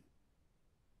line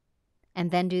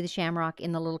and then do the shamrock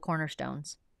in the little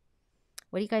cornerstones.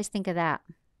 What do you guys think of that?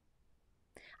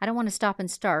 I don't want to stop and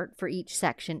start for each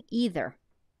section either,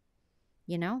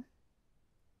 you know?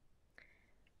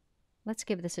 Let's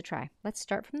give this a try. Let's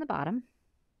start from the bottom.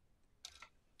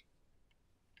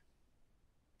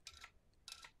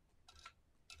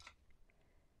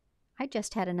 I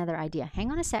just had another idea.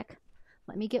 Hang on a sec.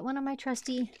 Let me get one of my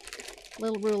trusty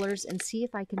little rulers and see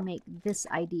if I can make this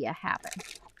idea happen.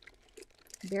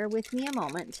 Bear with me a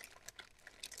moment.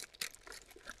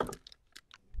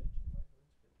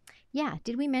 Yeah,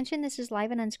 did we mention this is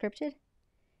live and unscripted?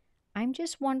 I'm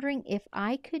just wondering if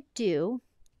I could do,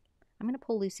 I'm going to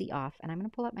pull Lucy off and I'm going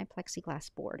to pull up my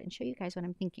plexiglass board and show you guys what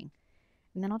I'm thinking.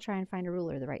 And then I'll try and find a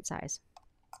ruler the right size.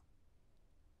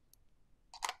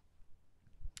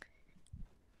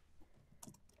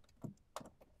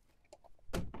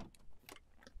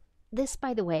 This,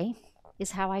 by the way,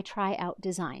 is how I try out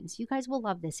designs. You guys will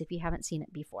love this if you haven't seen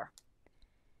it before.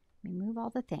 Let me move all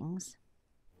the things.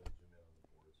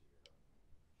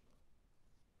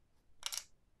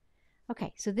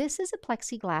 Okay, so this is a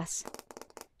plexiglass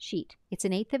sheet. It's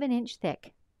 1/8 of an inch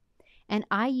thick. And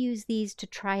I use these to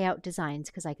try out designs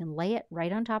because I can lay it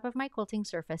right on top of my quilting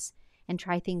surface and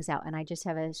try things out. And I just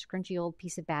have a scrunchy old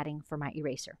piece of batting for my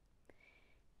eraser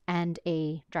and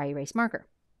a dry erase marker.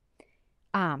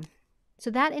 So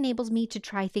that enables me to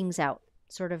try things out,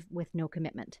 sort of with no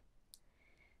commitment.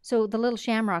 So the little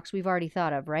shamrocks we've already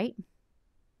thought of, right?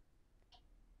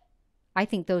 I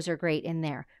think those are great in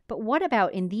there. But what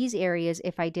about in these areas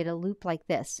if I did a loop like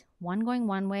this? One going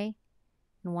one way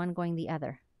and one going the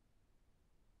other.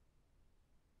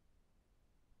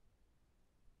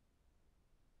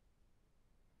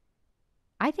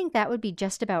 I think that would be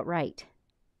just about right.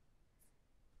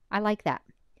 I like that.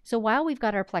 So while we've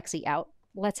got our plexi out,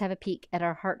 let's have a peek at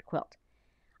our heart quilt.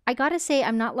 I gotta say,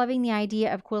 I'm not loving the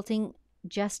idea of quilting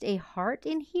just a heart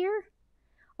in here.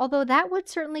 Although that would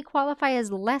certainly qualify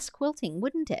as less quilting,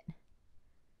 wouldn't it?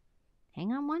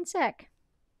 Hang on one sec.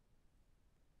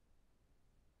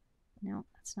 No,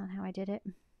 that's not how I did it.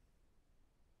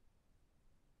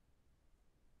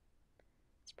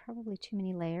 It's probably too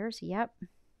many layers. Yep.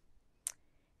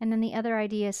 And then the other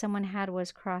idea someone had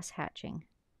was cross-hatching.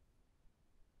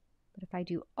 But if I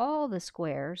do all the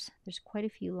squares, there's quite a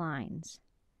few lines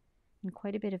and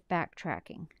quite a bit of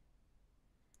backtracking.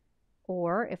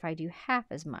 Or if I do half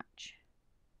as much.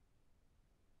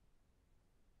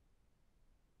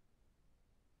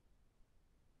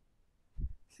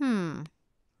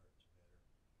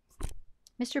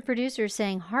 Mr. Producer is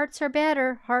saying, hearts are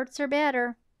better, hearts are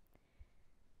better.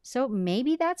 So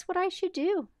maybe that's what I should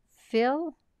do.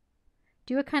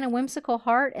 Do a kind of whimsical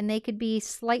heart, and they could be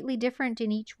slightly different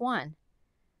in each one,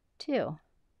 too.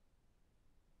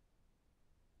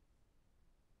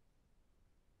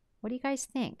 What do you guys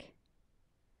think?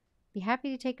 Be happy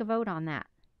to take a vote on that.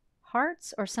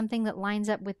 Hearts or something that lines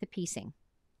up with the piecing.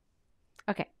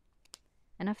 Okay,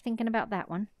 enough thinking about that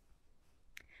one.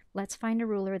 Let's find a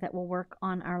ruler that will work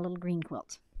on our little green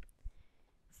quilt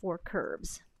for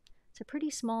curves. It's a pretty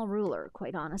small ruler,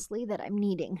 quite honestly, that I'm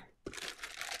needing.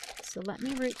 So let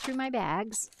me root through my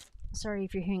bags. Sorry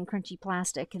if you're hearing crunchy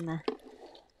plastic in the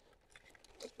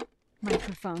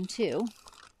microphone too.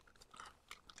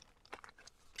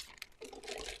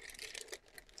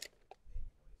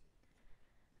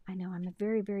 I know I'm a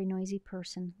very, very noisy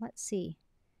person. Let's see.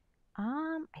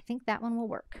 I think that one will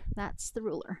work. That's the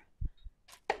ruler.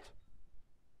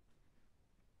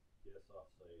 Yes,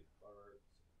 offset hearts.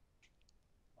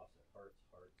 Offset hearts,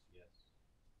 hearts, yes.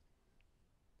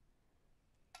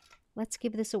 Let's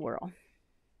give this a whirl.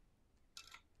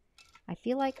 I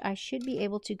feel like I should be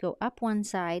able to go up one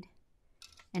side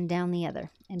and down the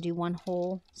other and do one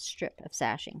whole strip of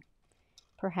sashing,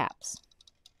 perhaps.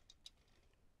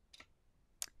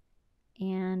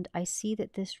 And I see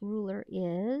that this ruler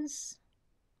is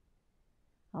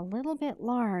a little bit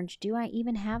large. Do I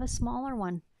even have a smaller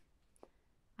one?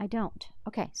 I don't.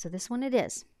 Okay, so this one it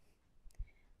is.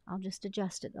 I'll just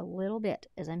adjust it a little bit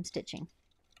as I'm stitching.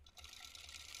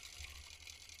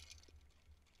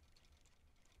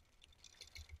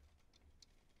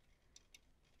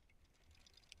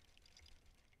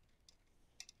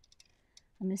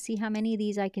 I'm going to see how many of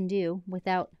these I can do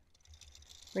without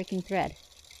breaking thread.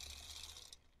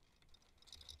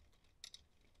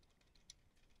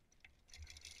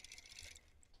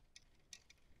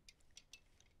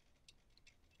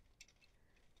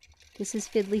 This is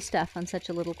fiddly stuff on such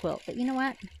a little quilt, but you know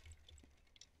what?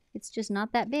 It's just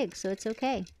not that big, so it's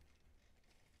okay.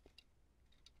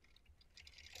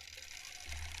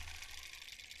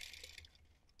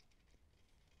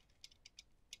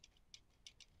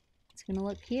 It's going to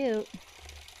look cute.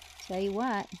 Tell you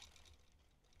what.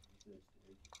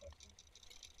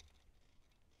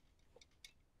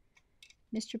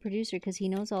 Mr. Producer, because he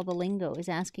knows all the lingo, is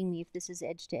asking me if this is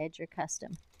edge to edge or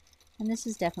custom. And this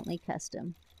is definitely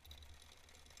custom.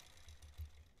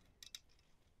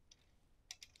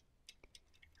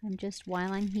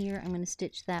 While I'm here, I'm going to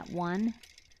stitch that one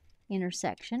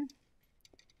intersection.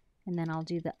 And then I'll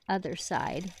do the other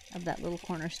side of that little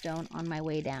cornerstone on my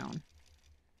way down.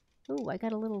 Oh, I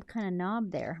got a little kind of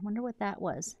knob there. I wonder what that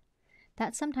was.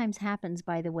 That sometimes happens,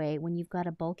 by the way, when you've got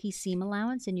a bulky seam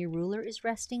allowance and your ruler is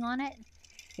resting on it.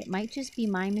 It might just be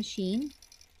my machine,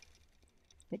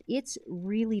 but it's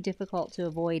really difficult to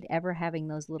avoid ever having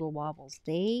those little wobbles.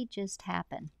 They just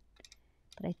happen.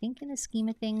 But I think in the scheme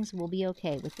of things, we'll be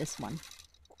okay with this one.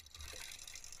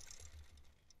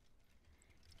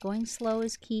 Going slow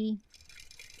is key.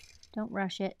 Don't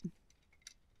rush it.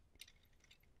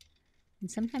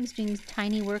 And sometimes doing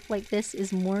tiny work like this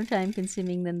is more time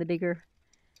consuming than the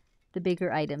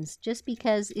bigger items, just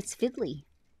because it's fiddly.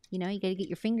 You know, you got to get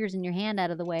your fingers and your hand out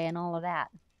of the way and all of that.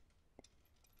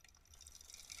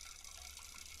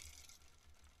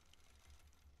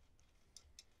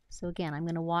 So again, I'm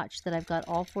going to watch that I've got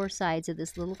all four sides of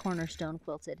this little cornerstone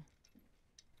quilted.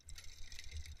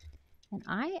 And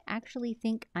I actually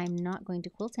think I'm not going to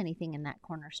quilt anything in that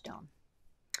cornerstone.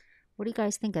 What do you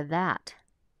guys think of that?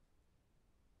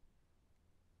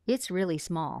 It's really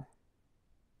small.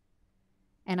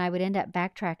 And I would end up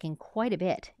backtracking quite a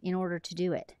bit in order to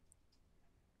do it.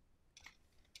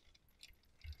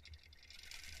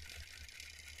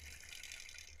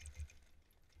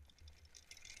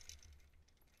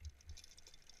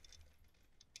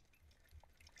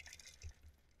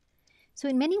 So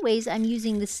in many ways, I'm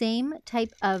using the same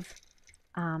type of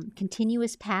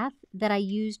continuous path that I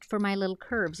used for my little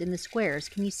curves in the squares.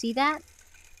 Can you see that?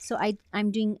 So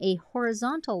I'm doing a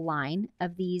horizontal line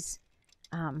of these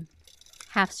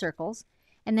half circles.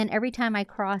 And then every time I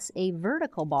cross a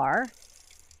vertical bar,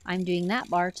 I'm doing that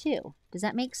bar too. Does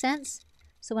that make sense?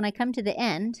 So when I come to the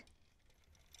end,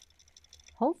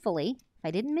 hopefully, if I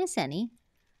didn't miss any,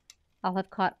 I'll have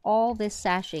caught all this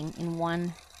sashing in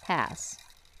one pass.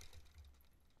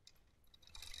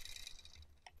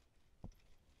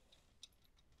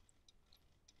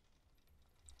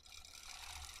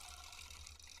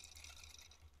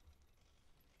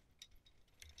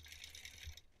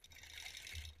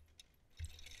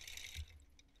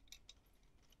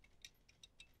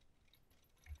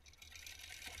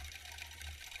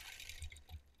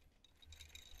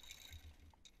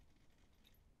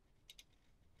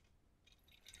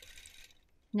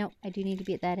 Nope, I do need to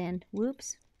be at that end.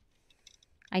 Whoops.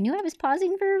 I knew I was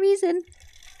pausing for a reason.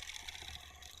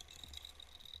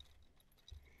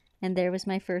 And there was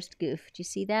my first goof. Do you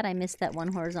see that? I missed that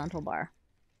one horizontal bar.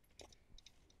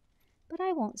 But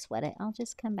I won't sweat it. I'll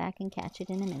just come back and catch it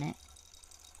in a minute.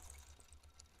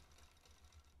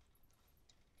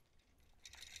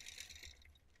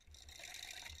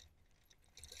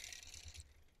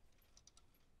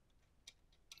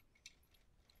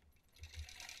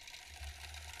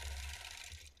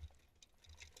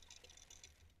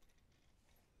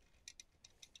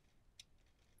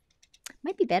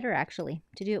 Might be better, actually,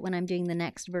 to do it when I'm doing the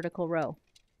next vertical row.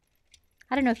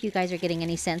 I don't know if you guys are getting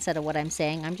any sense out of what I'm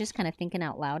saying. I'm just kind of thinking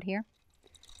out loud here.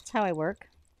 That's how I work.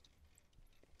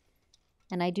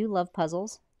 And I do love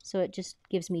puzzles, so it just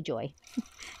gives me joy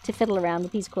to fiddle around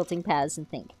with these quilting paths and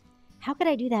think, how could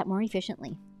I do that more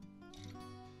efficiently?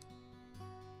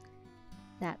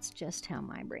 That's just how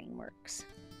my brain works.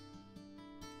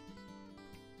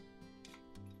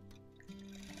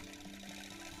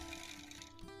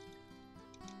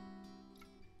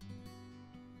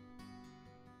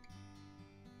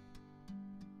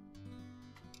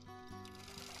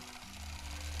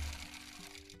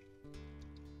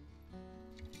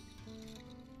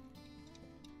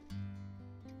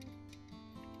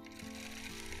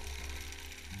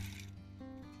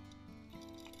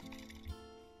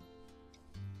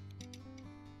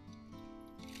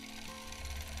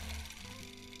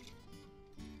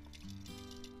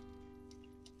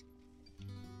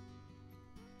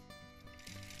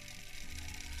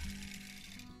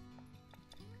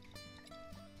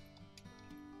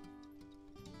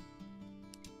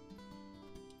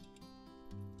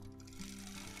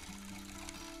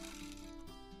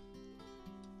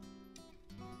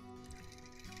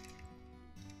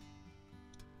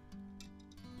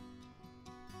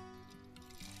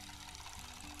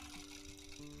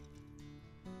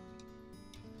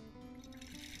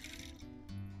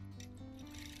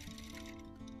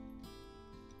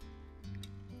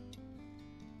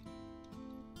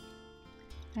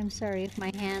 I'm sorry if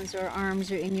my hands or arms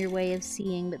are in your way of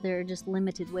seeing, but there are just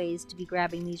limited ways to be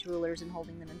grabbing these rulers and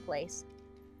holding them in place.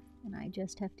 And I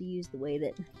just have to use the way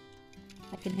that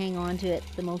I can hang on to it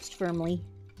the most firmly.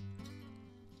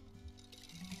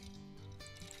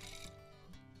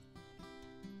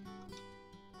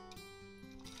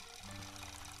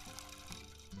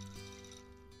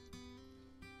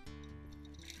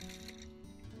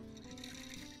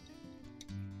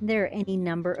 There are any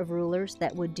number of rulers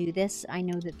that would do this. I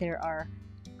know that there are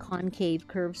concave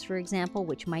curves, for example,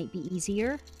 which might be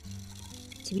easier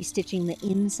to be stitching the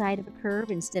inside of a curve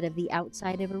instead of the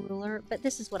outside of a ruler, but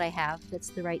this is what I have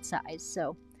that's the right size,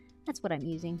 so that's what I'm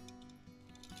using.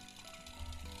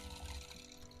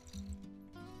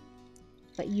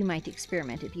 But you might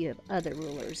experiment if you have other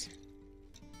rulers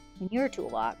in your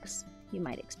toolbox. You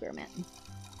might experiment.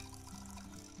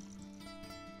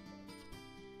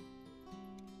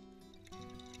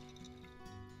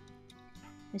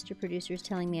 Mr. Producer's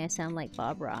telling me I sound like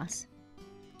Bob Ross.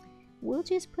 We'll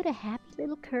just put a happy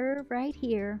little curve right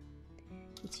here.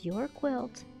 It's your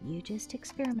quilt. You just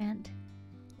experiment.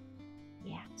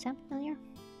 Yeah, sound familiar?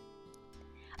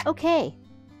 Okay,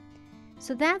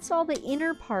 so that's all the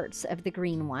inner parts of the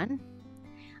green one.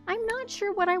 I'm not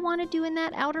sure what I want to do in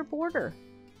that outer border.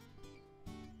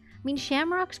 I mean,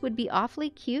 shamrocks would be awfully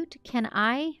cute. Can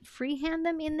I freehand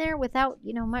them in there without,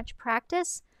 much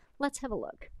practice? Let's have a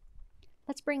look.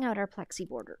 Let's bring out our plexi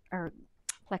border, our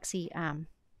plexi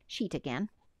sheet again.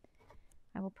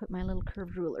 I will put my little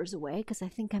curved rulers away because I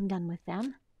think I'm done with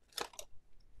them.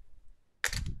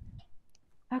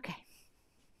 Okay.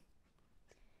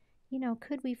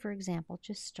 Could we, for example,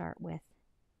 just start with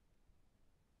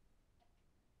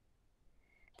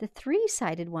the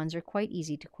 3-sided ones are quite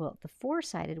easy to quilt. The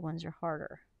 4-sided ones are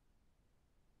harder.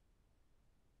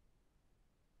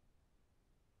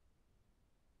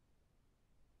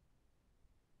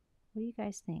 What do you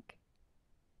guys think?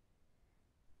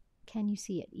 Can you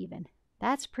see it even?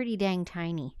 That's pretty dang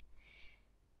tiny.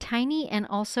 Tiny and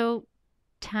also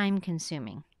time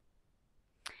consuming.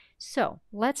 So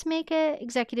let's make an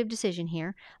executive decision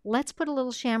here. Let's put a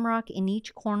little shamrock in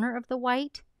each corner of the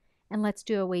white and let's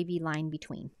do a wavy line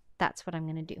between. That's what I'm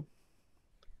going to do.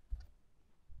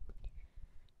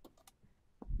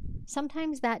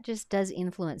 Sometimes that just does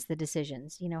influence the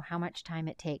decisions, how much time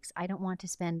it takes. I don't want to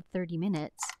spend 30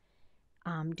 minutes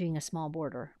doing a small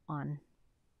border on,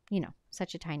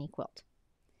 such a tiny quilt.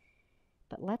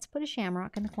 But let's put a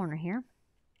shamrock in the corner here.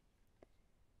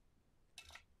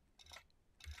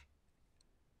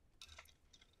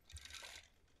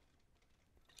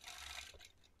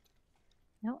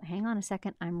 No, hang on a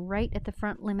second. I'm right at the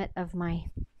front limit of my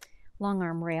long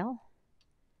arm rail,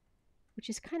 which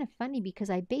is kind of funny because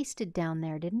I basted down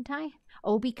there, didn't I?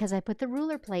 Oh, because I put the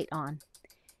ruler plate on.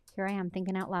 Here I am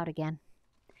thinking out loud again.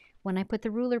 When I put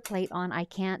the ruler plate on, I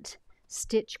can't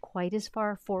stitch quite as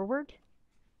far forward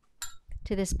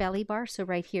to this belly bar. So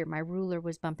right here, my ruler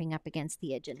was bumping up against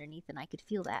the edge underneath, and I could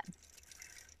feel that.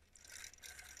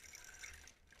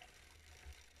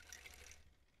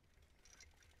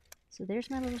 So there's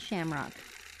my little shamrock.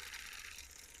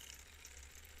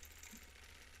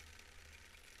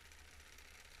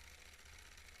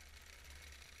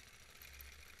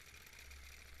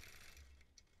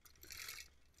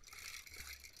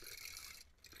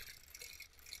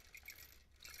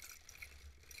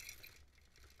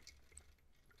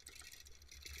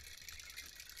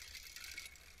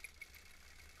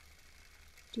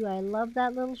 Do I love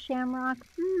that little shamrock?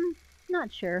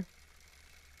 Not sure.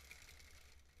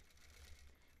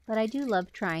 But I do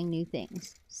love trying new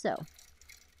things. So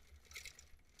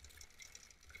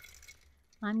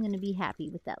I'm going to be happy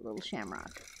with that little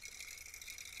shamrock.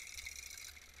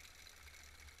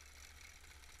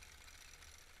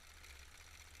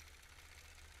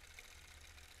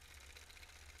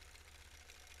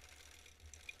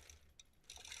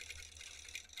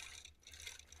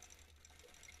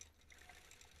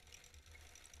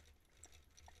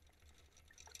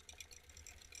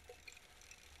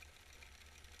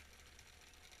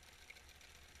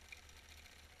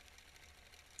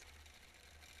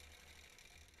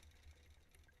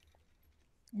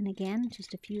 And again,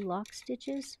 just a few lock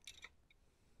stitches,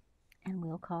 and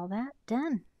we'll call that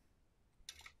done.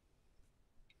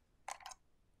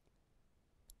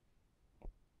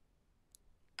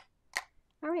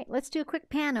 All right, let's do a quick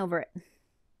pan over it.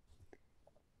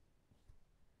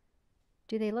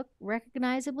 Do they look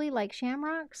recognizably like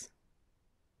shamrocks?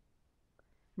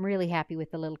 I'm really happy with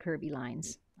the little curvy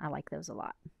lines. I like those a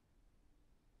lot.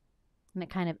 And it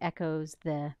kind of echoes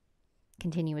the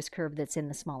continuous curve that's in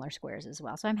the smaller squares as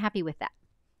well. So I'm happy with that.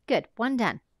 Good, one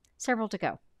done. Several to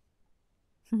go.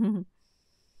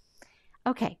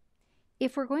 Okay,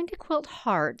 if we're going to quilt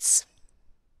hearts,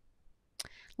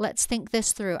 let's think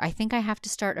this through. I think I have to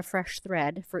start a fresh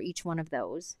thread for each one of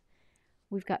those.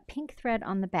 We've got pink thread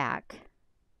on the back.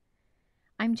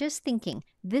 I'm just thinking,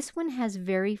 this one has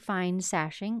very fine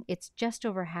sashing. It's just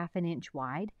over 1/2 inch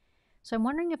wide. So I'm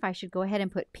wondering if I should go ahead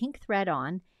and put pink thread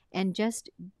on and just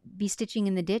be stitching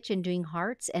in the ditch and doing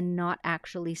hearts and not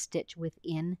actually stitch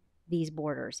within these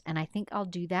borders. And I think I'll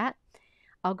do that.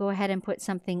 I'll go ahead and put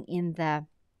something in the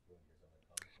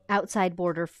outside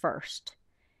border first.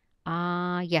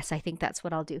 Yes, I think that's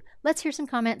what I'll do. Let's hear some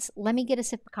comments. Let me get a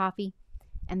sip of coffee,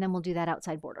 and then we'll do that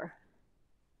outside border.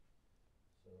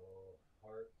 So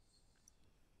hearts.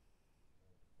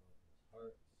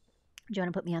 Do you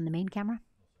want to put me on the main camera?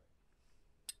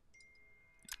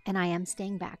 And I am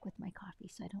staying back with my coffee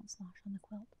so I don't slosh on the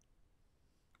quilt.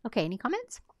 Okay, any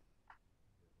comments?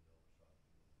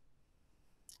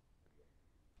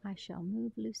 I shall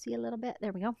move Lucy a little bit.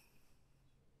 There we go.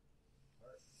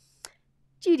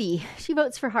 Judy, she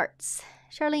votes for hearts.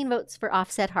 Charlene votes for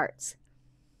offset hearts.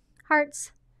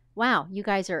 Hearts. Wow, you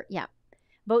guys are, yeah.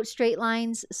 Vote straight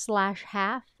lines /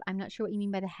 half. I'm not sure what you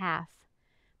mean by the half.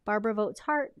 Barbara votes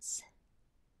hearts.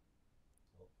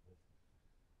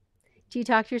 Do you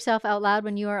talk to yourself out loud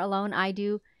when you are alone? I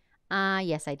do.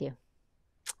 Yes, I do.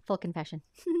 Full confession.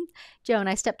 Joan,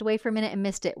 I stepped away for a minute and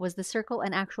missed it. Was the circle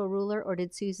an actual ruler, or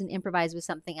did Susan improvise with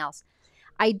something else?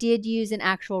 I did use an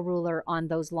actual ruler on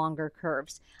those longer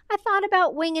curves. I thought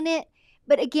about winging it,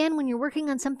 but again, when you're working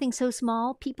on something so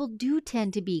small, people do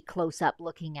tend to be close up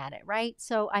looking at it, right?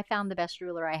 So I found the best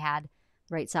ruler I had,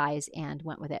 right size, and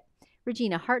went with it.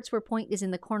 Regina, hearts where point is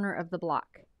in the corner of the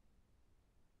block.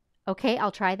 Okay,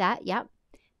 I'll try that. Yep.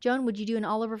 Joan, would you do an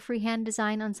all over freehand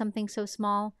design on something so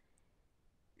small?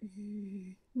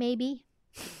 Maybe.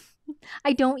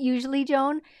 I don't usually,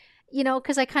 Joan, you know,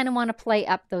 because I kind of want to play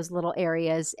up those little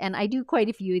areas. And I do quite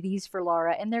a few of these for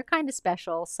Laura, and they're kind of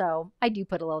special. So I do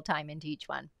put a little time into each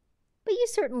one. But you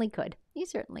certainly could. You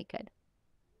certainly could.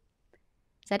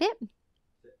 Is that it?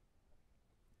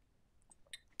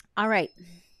 All right.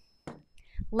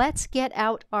 Let's get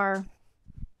out our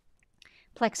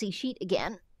plexi sheet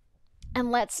again,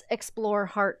 and let's explore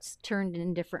hearts turned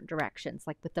in different directions,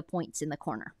 like with the points in the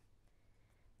corner.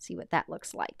 See what that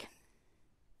looks like.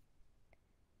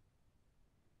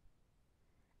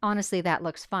 Honestly, that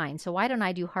looks fine. So why don't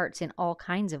I do hearts in all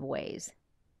kinds of ways?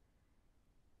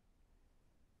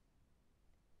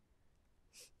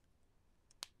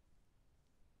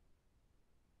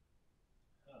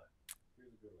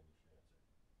 Here's a good one you should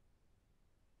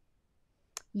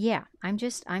answer. Yeah, I'm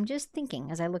just thinking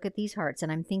as I look at these hearts,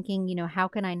 and I'm thinking, you know, how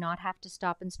can I not have to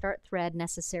stop and start thread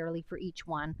necessarily for each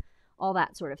one, all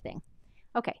that sort of thing.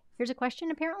 Okay, here's a question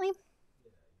apparently.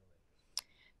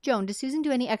 Joan, does Susan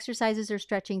do any exercises or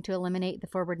stretching to eliminate the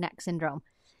forward neck syndrome?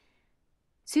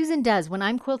 Susan does. When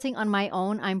I'm quilting on my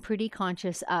own, I'm pretty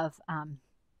conscious of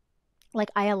like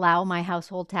I allow my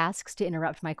household tasks to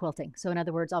interrupt my quilting. So in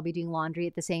other words, I'll be doing laundry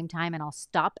at the same time and I'll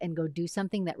stop and go do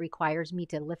something that requires me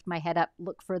to lift my head up,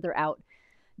 look further out,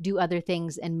 do other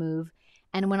things and move.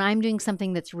 And when I'm doing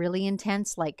something that's really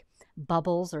intense, like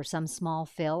bubbles or some small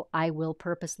fill, I will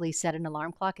purposely set an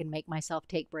alarm clock and make myself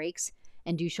take breaks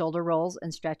and do shoulder rolls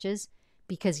and stretches.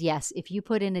 Because yes, if you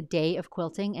put in a day of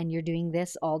quilting and you're doing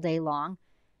this all day long,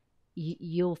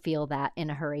 you'll feel that in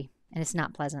a hurry, and it's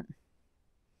not pleasant.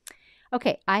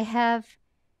 Okay, I have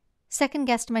second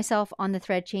guessed myself on the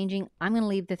thread changing. I'm going to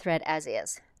leave the thread as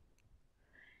is.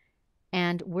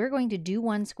 And we're going to do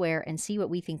one square and see what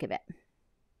we think of it.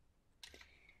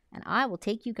 And I will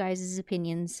take you guys'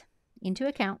 opinions into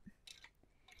account.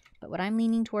 But what I'm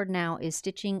leaning toward now is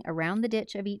stitching around the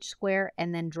ditch of each square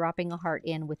and then dropping a heart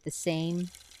in with the same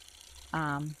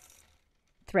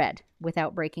thread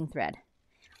without breaking thread.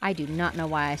 I do not know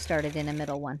why I started in a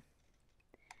middle one,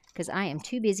 because I am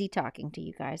too busy talking to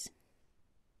you guys.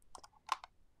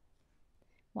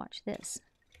 Watch this.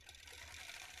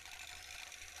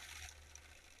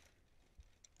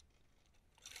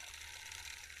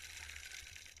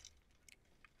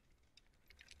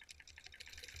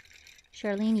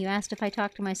 Charlene, you asked if I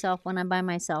talk to myself when I'm by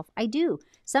myself. I do.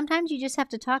 Sometimes you just have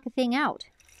to talk a thing out.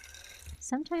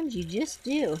 Sometimes you just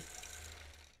do.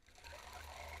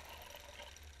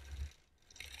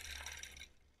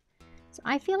 So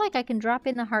I feel like I can drop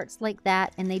in the hearts like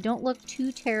that, and they don't look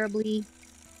too terribly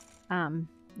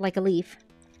like a leaf.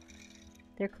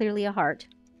 They're clearly a heart.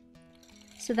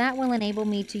 So that will enable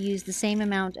me to use the same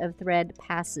amount of thread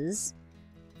passes,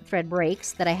 thread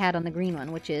breaks that I had on the green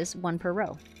one, which is 1 per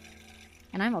row.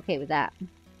 And I'm okay with that.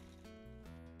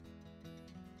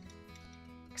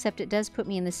 Except it does put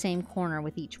me in the same corner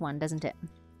with each one, doesn't it?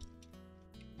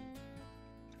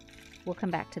 We'll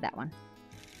come back to that one.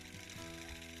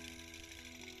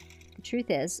 The truth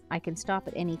is, I can stop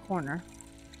at any corner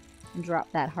and drop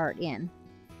that heart in.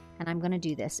 And I'm going to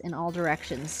do this in all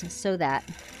directions so that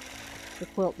the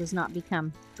quilt does not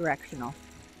become directional.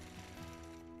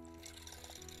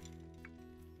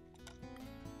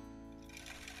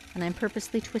 And I'm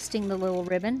purposely twisting the little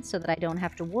ribbon so that I don't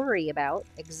have to worry about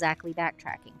exactly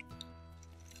backtracking.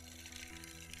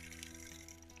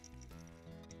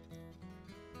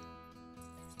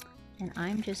 And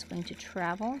I'm just going to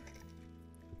travel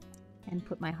and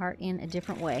put my heart in a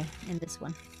different way in this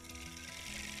one.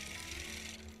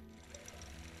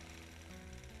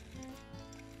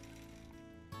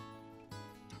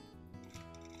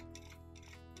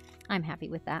 I'm happy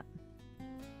with that.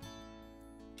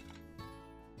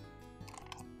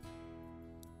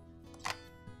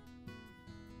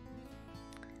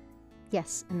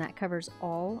 Yes, and that covers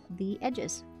all the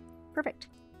edges. Perfect.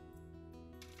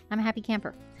 I'm a happy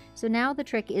camper. So now the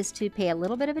trick is to pay a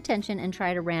little bit of attention and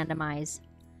try to randomize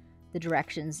the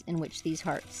directions in which these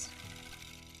hearts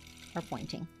are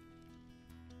pointing.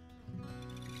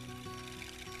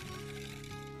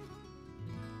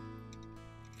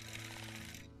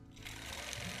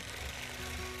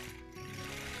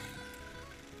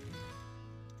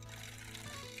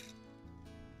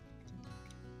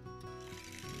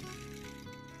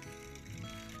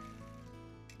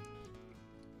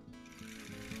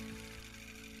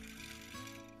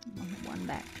 One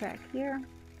backtrack here.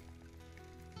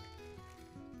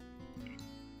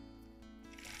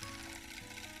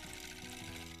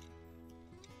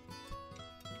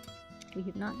 We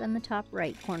have not done the top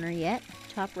right corner yet.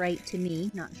 Top right to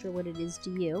me, not sure what it is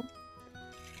to you.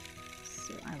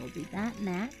 So I will do that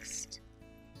next.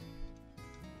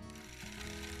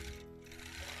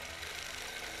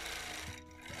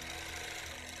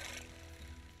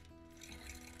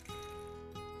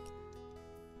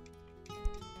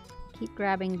 Keep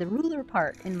grabbing the ruler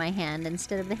part in my hand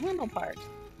instead of the handle part.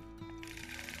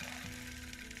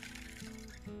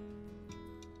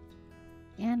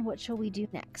 And what shall we do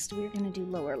next? We're going to do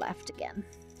lower left again.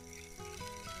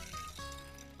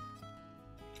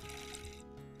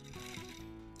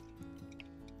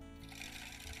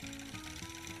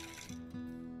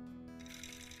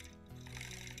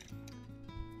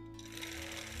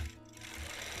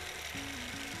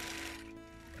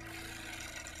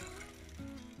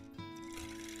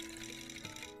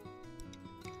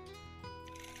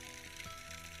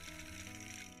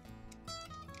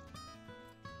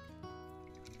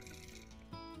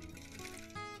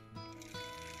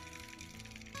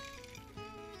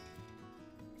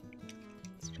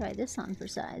 Try this on for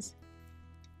size.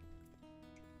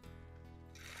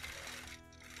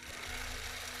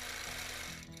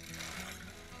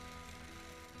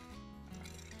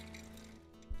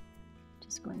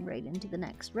 Just going right into the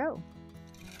next row.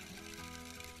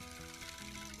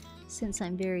 Since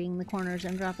I'm varying the corners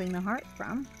I'm dropping the heart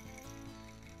from,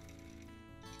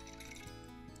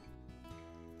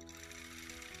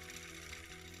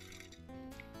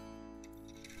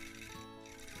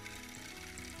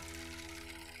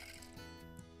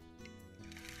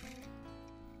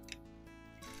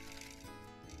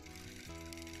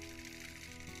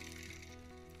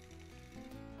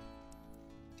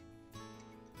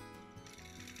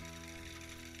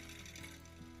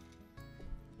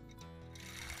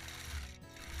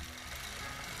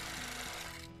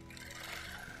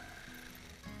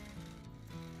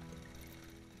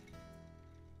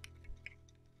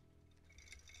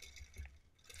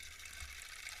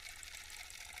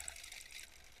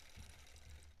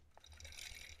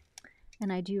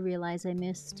 and I do realize I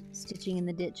missed stitching in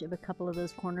the ditch of a couple of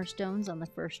those cornerstones on the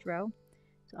first row,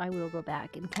 so I will go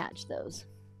back and catch those.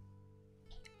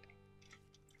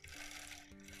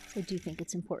 I do think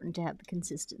it's important to have the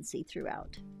consistency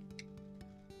throughout.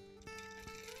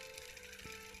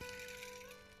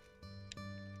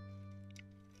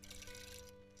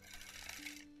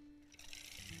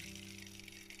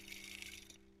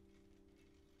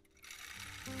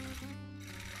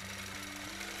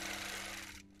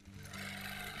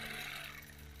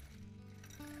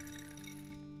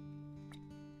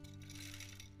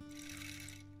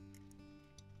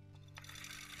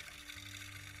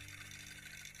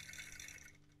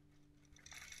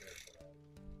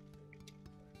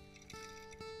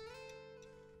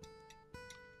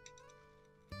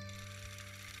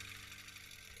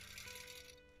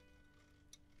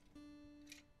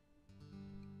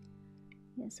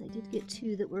 Yes, I did get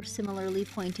two that were similarly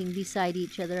pointing beside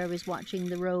each other. I was watching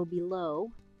the row below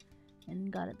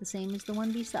and got it the same as the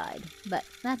one beside, but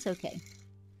that's okay.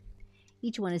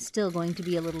 Each one is still going to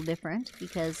be a little different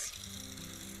because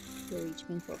they're each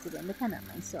being quilted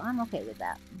independently, so I'm okay with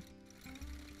that.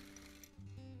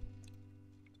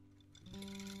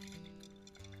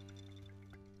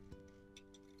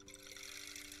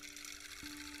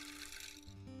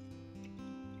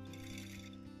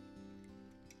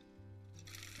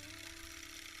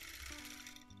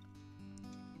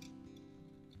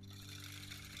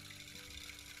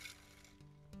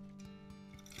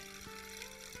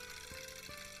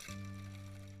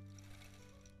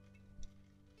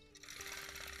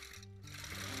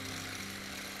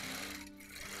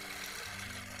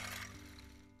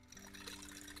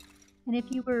 And if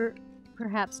you were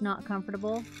perhaps not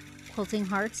comfortable quilting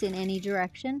hearts in any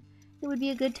direction, it would be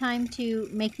a good time to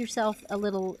make yourself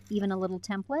even a little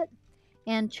template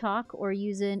and chalk or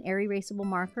use an air erasable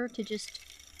marker to just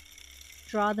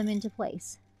draw them into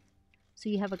place so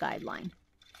you have a guideline.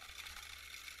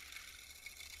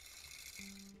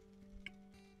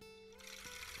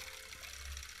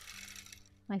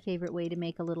 My favorite way to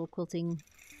make a little quilting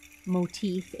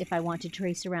motif, if I want to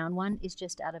trace around one, is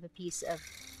just out of a piece of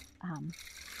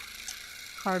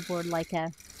cardboard, like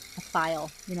a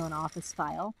file, you know, an office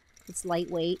file. It's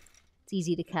lightweight, it's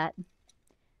easy to cut,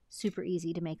 super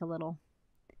easy to make a little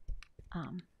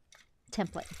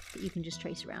template that you can just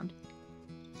trace around.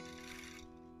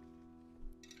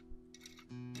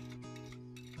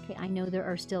 Okay, I know there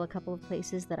are still a couple of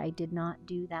places that I did not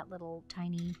do that little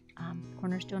tiny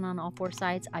cornerstone on all four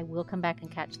sides. I will come back and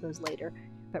catch those later,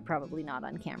 but probably not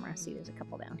on camera. See, there's a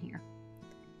couple down here.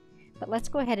 But let's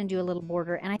go ahead and do a little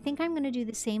border, and I think I'm going to do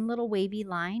the same little wavy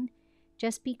line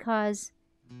just because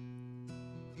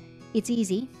it's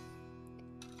easy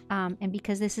and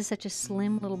because this is such a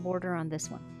slim little border on this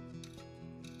one.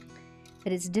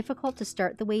 But it's difficult to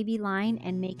start the wavy line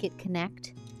and make it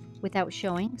connect without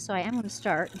showing, so I am going to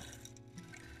start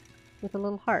with a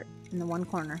little heart in the one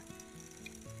corner.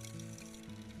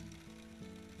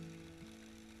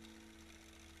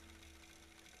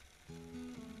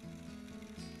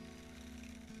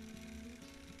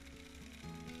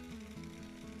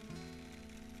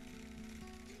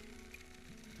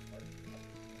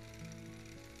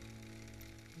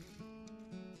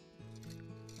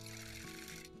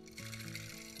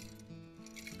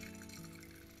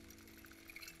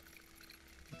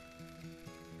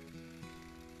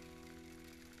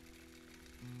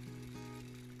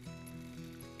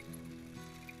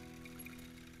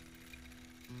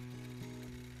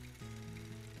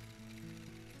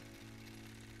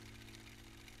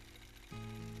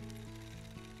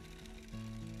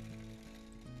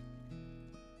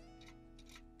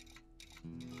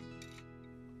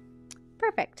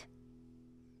 Perfect.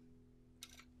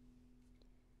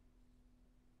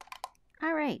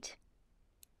 right.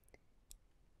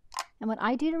 And what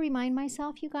I do to remind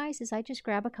myself, you guys, is I just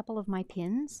grab a couple of my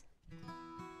pins.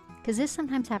 Because this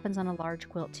sometimes happens on a large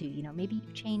quilt too. You know, maybe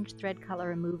you changed thread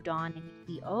color and moved on and you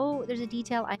see, oh, there's a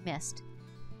detail I missed.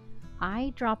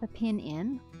 I drop a pin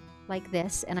in like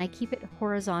this and I keep it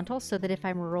horizontal so that if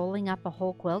I'm rolling up a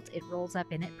whole quilt, it rolls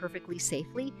up in it perfectly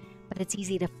safely, but it's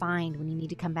easy to find when you need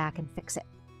to come back and fix it.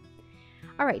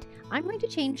 All right, I'm going to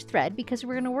change thread because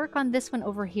we're going to work on this one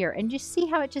over here and just see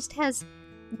how it just has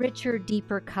richer,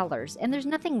 deeper colors. And there's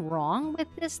nothing wrong with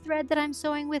this thread that I'm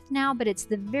sewing with now, but it's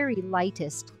the very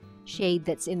lightest shade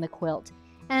that's in the quilt.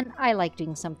 And I like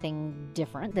doing something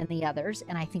different than the others,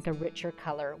 and I think a richer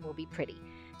color will be pretty.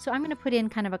 So I'm going to put in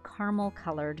kind of a caramel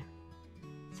colored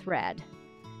thread.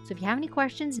 So if you have any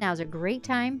questions, now's a great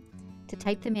time to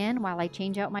type them in while I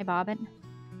change out my bobbin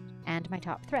and my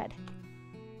top thread.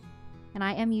 And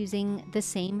I am using the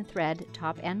same thread,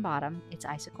 top and bottom. It's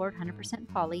Isocord 100%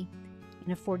 poly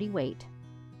in a 40 weight.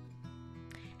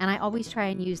 And I always try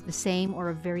and use the same or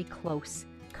a very close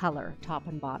color, top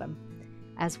and bottom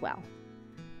as well.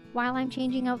 While I'm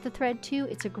changing out the thread too,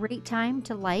 it's a great time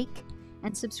to like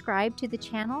and subscribe to the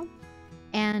channel.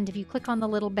 And if you click on the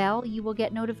little bell, you will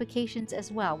get notifications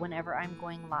as well whenever I'm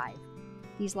going live.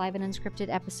 These live and unscripted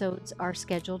episodes are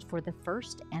scheduled for the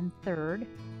 1st and 3rd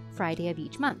Friday of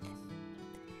each month.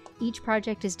 Each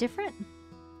project is different.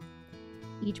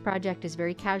 Each project is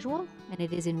very casual and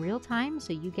it is in real time,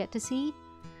 so you get to see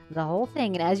the whole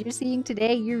thing. And as you're seeing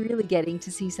today, you're really getting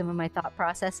to see some of my thought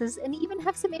processes and even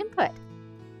have some input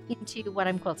into what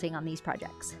I'm quilting on these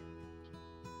projects.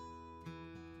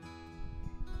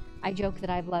 I joke that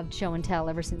I've loved show and tell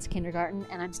ever since kindergarten,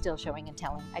 and I'm still showing and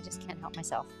telling. I just can't help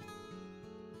myself.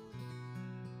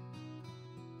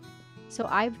 So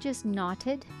I've just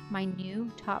knotted my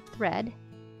new top thread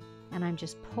and I'm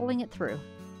just pulling it through.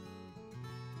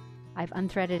 I've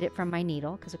unthreaded it from my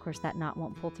needle because of course that knot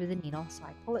won't pull through the needle. So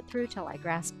I pull it through till I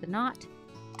grasp the knot,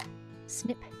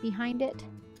 snip behind it,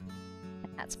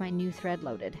 and that's my new thread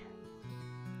loaded.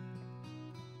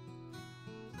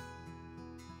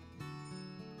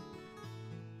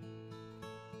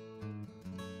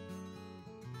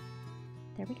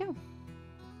 There we go,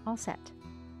 all set.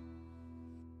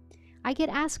 I get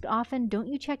asked often, don't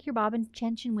you check your bobbin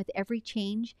tension with every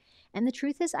change? And the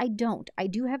truth is I don't. I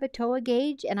do have a TOA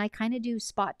gauge and I kind of do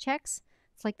spot checks.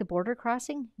 It's like the border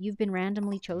crossing. You've been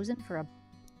randomly chosen for a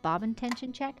bobbin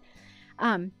tension check.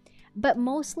 But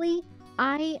mostly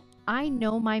I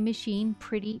know my machine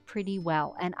pretty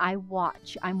well, and I'm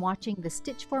watching the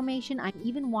stitch formation. I'm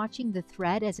even watching the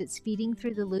thread as it's feeding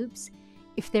through the loops.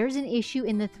 If there's an issue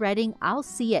in the threading, I'll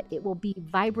see it. It will be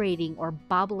vibrating or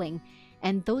bobbling.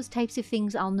 And those types of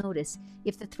things I'll notice.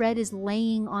 If the thread is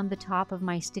laying on the top of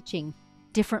my stitching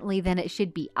differently than it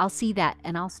should be, I'll see that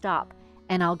and I'll stop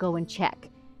and I'll go and check.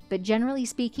 But generally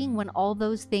speaking, when all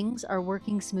those things are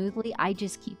working smoothly, I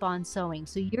just keep on sewing.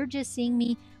 So you're just seeing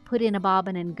me put in a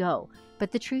bobbin and go.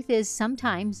 But the truth is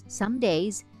sometimes, some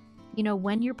days, you know,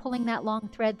 when you're pulling that long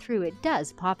thread through, it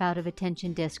does pop out of a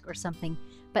tension disc or something.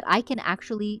 But I can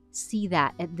actually see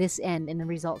that at this end in the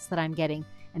results that I'm getting.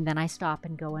 And then I stop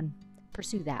and go and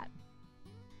pursue that.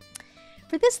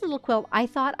 For this little quilt, I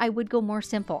thought I would go more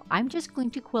simple. I'm just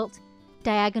going to quilt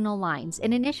diagonal lines.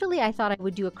 And initially I thought I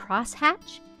would do a cross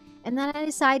hatch. And then I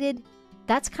decided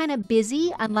that's kind of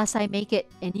busy unless I make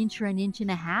it an inch or an inch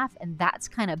and a half. And that's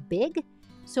kind of big.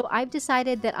 So I've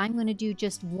decided that I'm going to do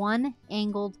just one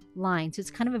angled line. So it's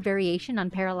kind of a variation on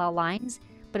parallel lines,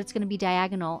 but it's going to be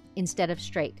diagonal instead of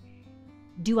straight.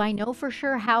 Do I know for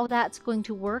sure how that's going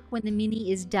to work when the mini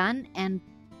is done and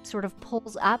sort of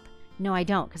pulls up? No, I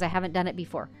don't, because I haven't done it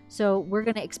before. So we're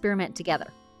going to experiment together.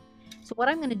 So what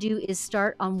I'm going to do is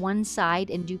start on one side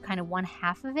and do kind of one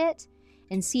half of it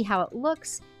and see how it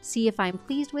looks, see if I'm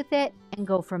pleased with it, and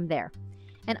go from there.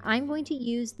 And I'm going to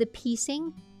use the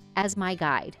piecing as my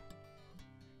guide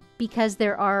because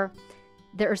there are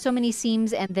so many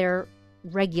seams and they're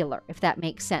regular, if that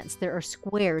makes sense. There are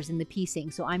squares in the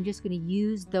piecing, so I'm just going to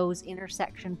use those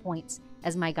intersection points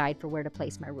as my guide for where to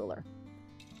place my ruler.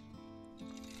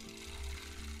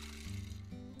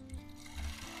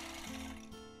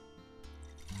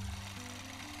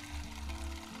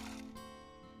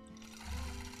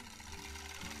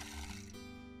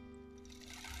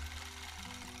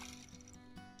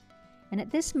 And at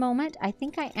this moment, I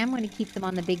think I am going to keep them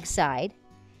on the big side.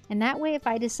 And that way, if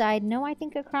I decide, no, I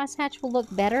think a crosshatch will look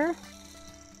better,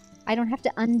 I don't have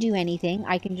to undo anything.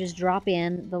 I can just drop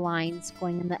in the lines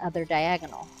going in the other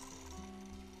diagonal.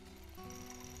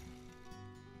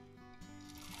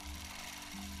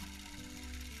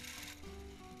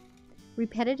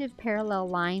 Repetitive parallel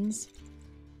lines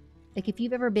Like if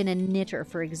you've ever been a knitter,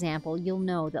 for example, you'll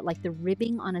know that like the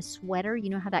ribbing on a sweater, you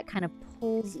know how that kind of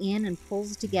pulls in and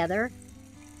pulls together?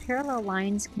 Parallel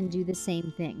lines can do the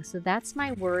same thing. So that's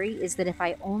my worry, is that if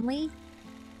I only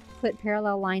put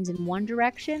parallel lines in one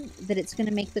direction, that it's going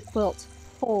to make the quilt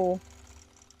pull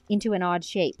into an odd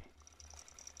shape.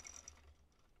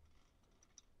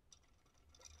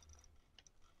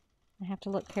 I have to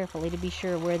look carefully to be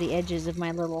sure where the edges of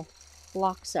my little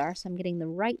blocks are, so I'm getting the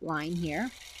right line here.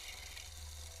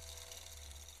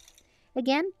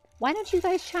 Again, why don't you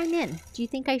guys chime in? Do you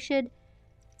think I should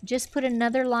just put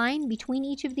another line between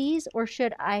each of these, or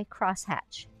should I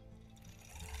crosshatch?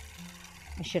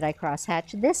 Should I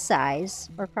crosshatch this size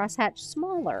or crosshatch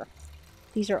smaller?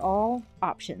 These are all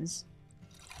options.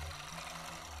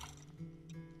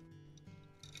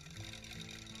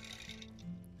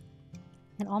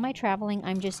 And all my traveling,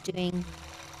 I'm just doing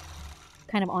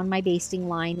kind of on my basting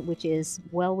line, which is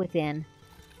well within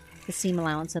the seam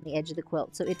allowance on the edge of the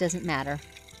quilt, so it doesn't matter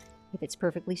if it's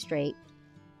perfectly straight.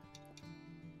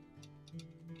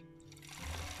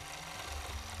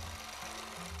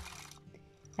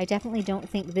 I definitely don't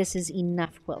think this is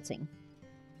enough quilting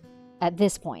at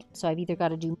this point, so I've either got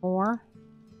to do more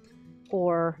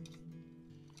or,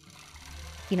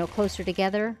 you know, closer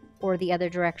together, or the other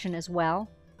direction as well.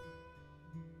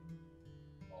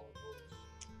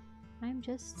 I'm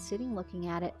just sitting looking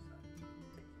at it.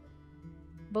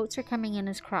 Boats are coming in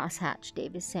as crosshatch,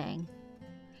 Dave is saying.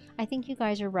 I think you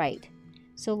guys are right.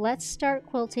 So let's start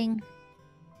quilting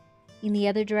in the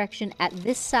other direction at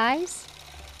this size,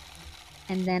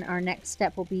 and then our next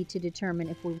step will be to determine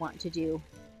if we want to do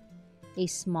a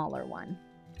smaller one.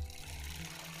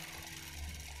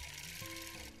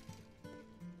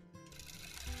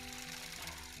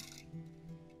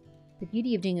 The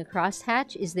beauty of doing a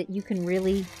crosshatch is that you can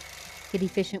really get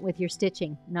efficient with your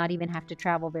stitching, not even have to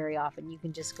travel very often. You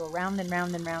can just go round and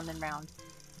round and round and round,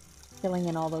 filling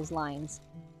in all those lines,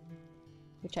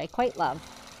 which I quite love.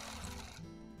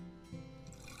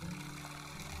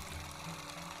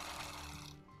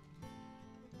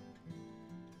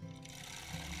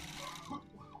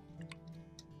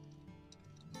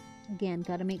 Again,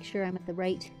 got to make sure I'm at the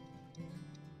right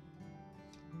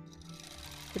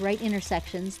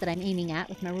intersections that I'm aiming at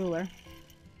with my ruler.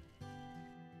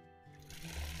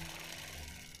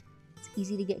 It's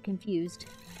easy to get confused.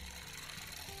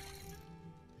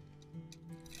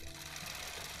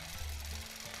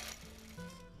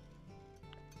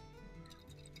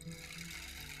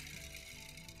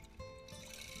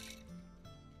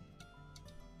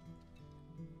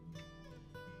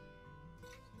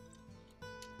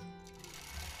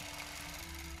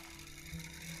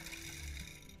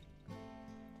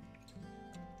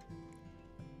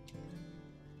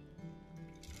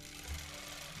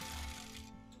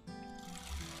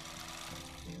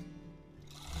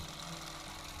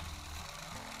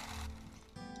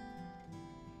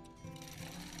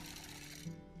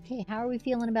 Okay, how are we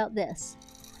feeling about this?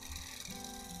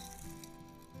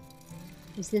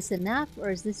 Is this enough,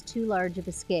 or is this too large of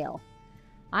a scale?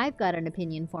 I've got an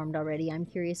opinion formed already. I'm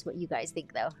curious what you guys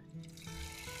think, though.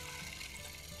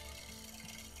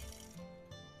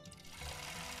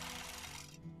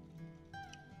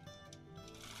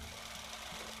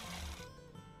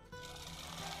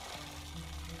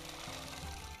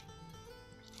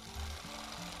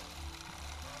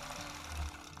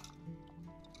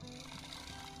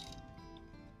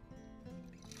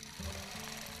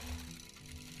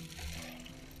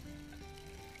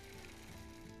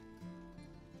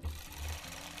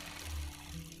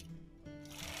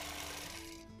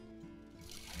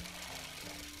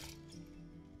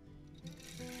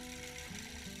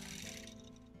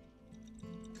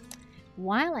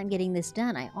 While I'm getting this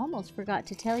done, I almost forgot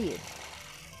to tell you.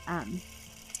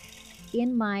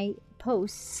 In my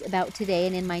posts about today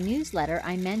and in my newsletter,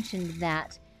 I mentioned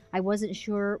that I wasn't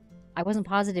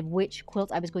positive which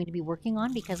quilt I was going to be working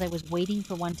on because I was waiting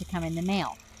for one to come in the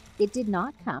mail. It did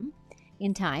not come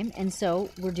in time, and so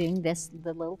we're doing the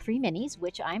little 3 minis,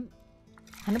 which I'm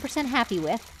 100% happy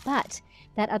with, but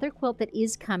that other quilt that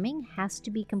is coming has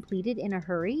to be completed in a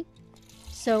hurry.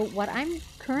 So what I'm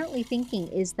currently thinking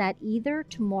is that either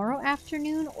tomorrow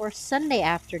afternoon or Sunday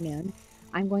afternoon,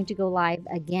 I'm going to go live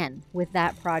again with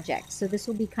that project. So this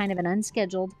will be kind of an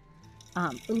unscheduled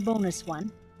little bonus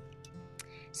one.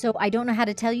 So I don't know how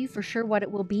to tell you for sure what it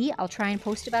will be. I'll try and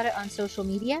post about it on social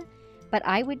media, but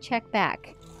I would check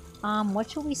back.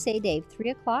 What shall we say, Dave? 3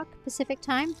 o'clock Pacific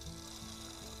time?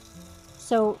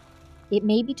 So it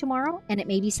may be tomorrow and it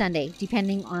may be Sunday,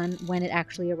 depending on when it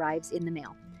actually arrives in the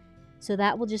mail. So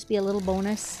that will just be a little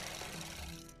bonus,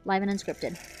 live and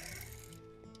unscripted.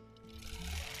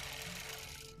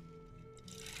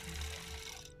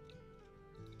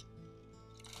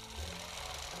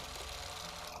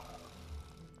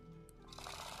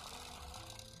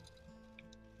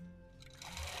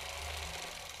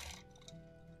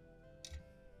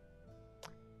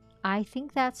 I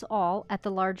think that's all at the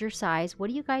larger size. What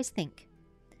do you guys think?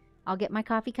 I'll get my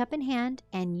coffee cup in hand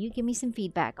and you give me some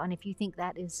feedback on if you think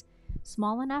that is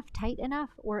small enough, tight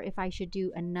enough, or if I should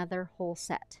do another whole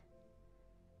set.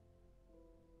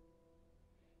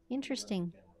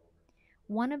 Interesting.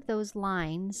 One of those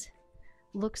lines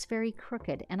looks very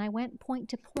crooked, and I went point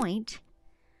to point,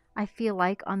 I feel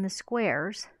like, on the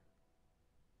squares.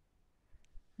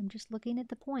 I'm just looking at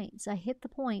the points. I hit the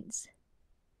points,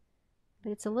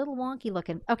 but it's a little wonky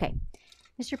looking. Okay,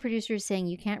 Mr. Producer is saying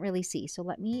you can't really see, so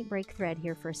let me break thread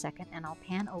here for a second and I'll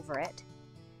pan over it.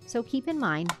 So keep in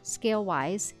mind,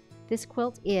 scale-wise, this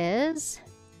quilt is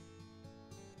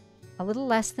a little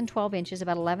less than 12 inches,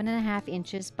 about 11.5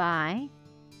 inches by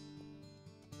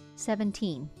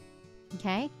 17.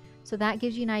 Okay, so that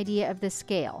gives you an idea of the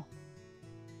scale.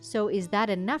 So is that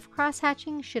enough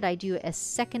cross-hatching? Should I do a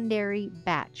secondary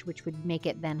batch, which would make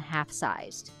it then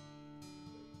half-sized?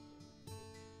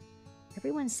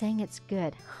 Everyone's saying it's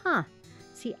good. Huh.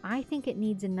 See, I think it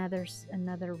needs another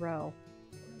row.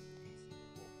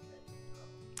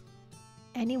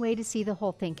 Any way to see the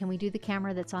whole thing? Can we do the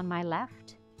camera that's on my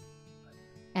left?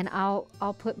 And I'll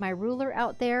put my ruler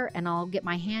out there and I'll get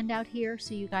my hand out here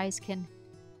so you guys can...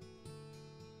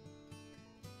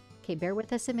 Okay, bear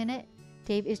with us a minute.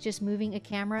 Dave is just moving a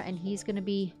camera and he's going to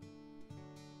be...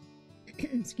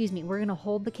 Excuse me. We're going to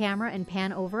hold the camera and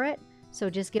pan over it. So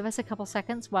just give us a couple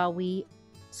seconds while we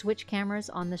switch cameras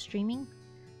on the streaming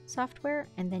software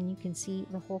and then you can see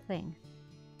the whole thing.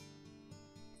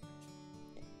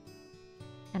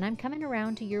 And I'm coming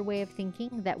around to your way of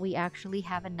thinking that we actually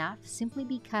have enough simply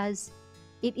because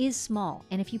it is small.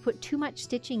 And if you put too much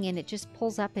stitching in, it just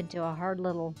pulls up into a hard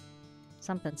little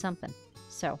something something.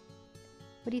 So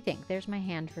what do you think? There's my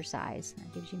hand for size.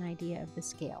 That gives you an idea of the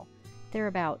scale. They're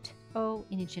about, an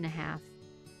inch and a half.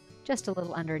 Just a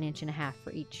little under an inch and a half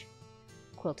for each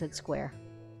quilted square.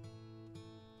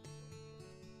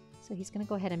 So he's going to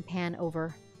go ahead and pan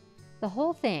over the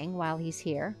whole thing while he's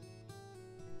here.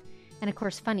 And of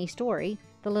course, funny story,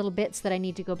 the little bits that I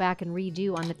need to go back and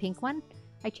redo on the pink one,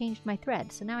 I changed my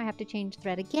thread. So now I have to change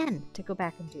thread again to go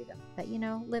back and do them. But you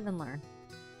know, live and learn.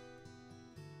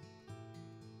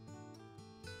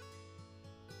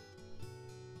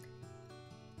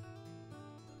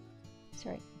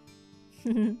 Sorry.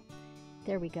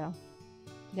 There we go.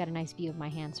 You got a nice view of my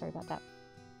hand. Sorry about that.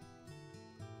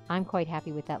 I'm quite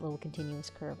happy with that little continuous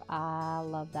curve. I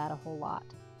love that a whole lot.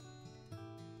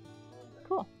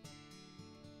 Cool.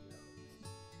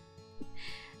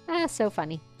 So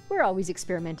funny. We're always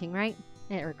experimenting, right?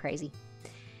 We're crazy.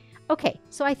 Okay,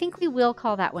 so I think we will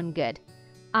call that one good.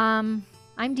 I'm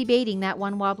debating that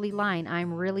one wobbly line.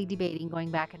 I'm really debating going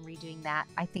back and redoing that.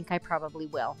 I think I probably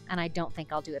will, and I don't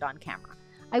think I'll do it on camera.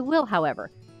 I will,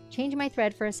 however, change my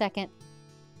thread for a second,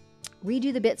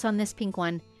 redo the bits on this pink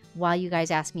one while you guys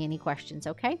ask me any questions,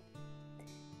 okay?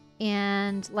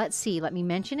 And let's see, let me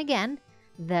mention again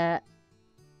the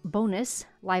bonus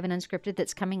Live and Unscripted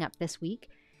that's coming up this week.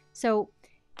 So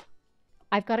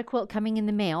I've got a quilt coming in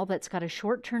the mail that's got a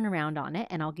short turnaround on it,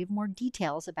 and I'll give more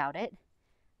details about it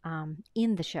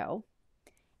in the show.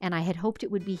 And I had hoped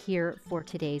it would be here for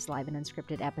today's Live and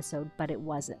Unscripted episode, but it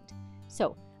wasn't.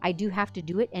 So I do have to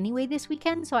do it anyway this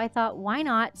weekend, so I thought, why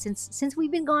not? Since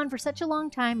we've been gone for such a long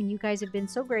time and you guys have been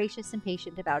so gracious and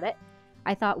patient about it,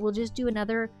 I thought we'll just do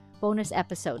another bonus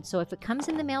episode. So if it comes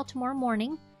in the mail tomorrow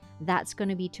morning, that's going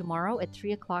to be tomorrow at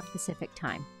 3 o'clock Pacific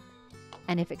time.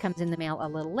 And if it comes in the mail a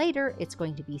little later, it's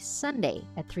going to be Sunday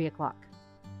at 3 o'clock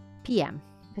p.m.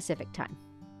 Pacific time.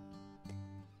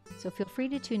 So feel free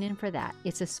to tune in for that.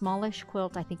 It's a smallish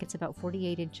quilt. I think it's about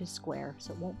 48 inches square,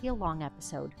 so it won't be a long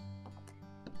episode.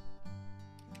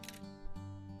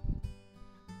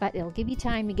 But it'll give you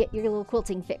time to get your little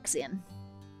quilting fix in.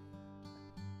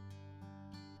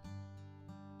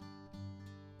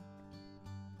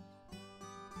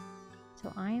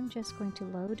 So I am just going to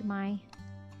load my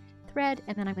thread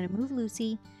and then I'm going to move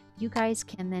Lucy. You guys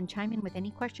can then chime in with any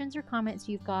questions or comments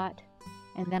you've got.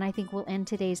 And then I think we'll end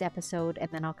today's episode and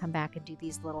then I'll come back and do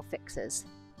these little fixes.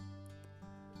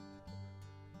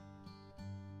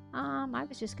 I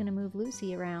was just going to move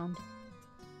Lucy around.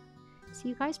 So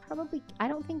you guys probably, I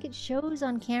don't think it shows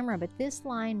on camera, but this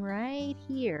line right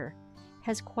here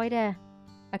has quite a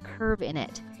curve in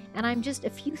it. And I'm just a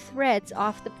few threads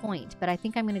off the point, but I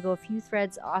think I'm going to go a few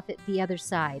threads off at the other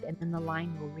side and then the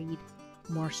line will read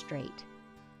more straight.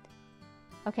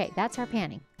 Okay, that's our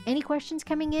panning. Any questions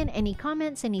coming in? Any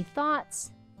comments? Any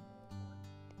thoughts?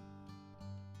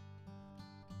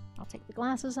 I'll take the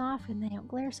glasses off and they don't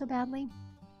glare so badly.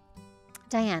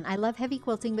 Diane, I love heavy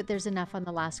quilting, but there's enough on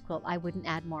the last quilt. I wouldn't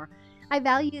add more. I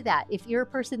value that. If you're a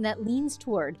person that leans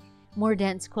toward more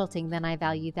dense quilting, then I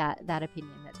value that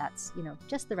opinion, that's, you know,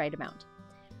 just the right amount.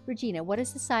 Regina, what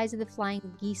is the size of the flying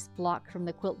geese block from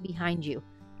the quilt behind you?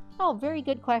 Oh, very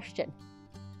good question.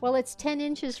 Well, it's 10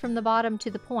 inches from the bottom to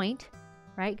the point,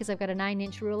 right? Because I've got a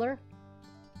 9-inch ruler.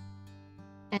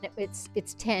 And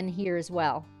it's 10 here as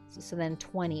well. So then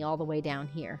 20 all the way down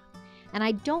here. And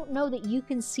I don't know that you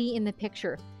can see in the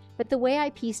picture, but the way I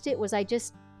pieced it was I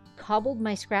just cobbled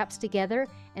my scraps together,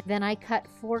 and then I cut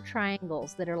 4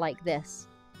 triangles that are like this.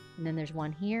 And then there's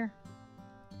one here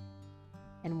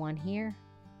and one here.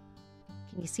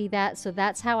 Can you see that? So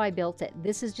that's how I built it.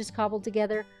 This is just cobbled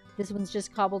together. This one's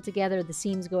just cobbled together. The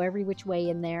seams go every which way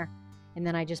in there. And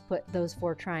then I just put those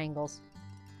 4 triangles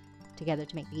together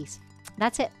to make these.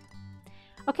 That's it.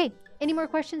 Okay, any more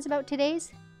questions about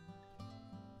today's?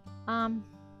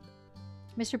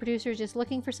 Mr. Producer is just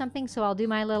looking for something, so I'll do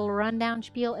my little rundown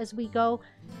spiel as we go.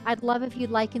 I'd love if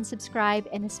you'd like and subscribe,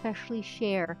 and especially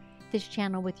share this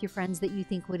channel with your friends that you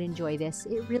think would enjoy this.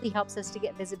 It really helps us to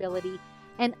get visibility,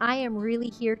 and I am really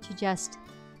here to just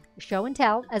show and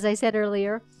tell. As I said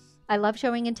earlier, I love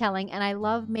showing and telling, and I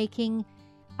love making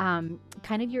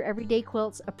kind of your everyday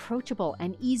quilts approachable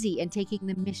and easy, and taking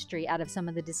the mystery out of some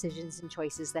of the decisions and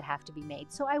choices that have to be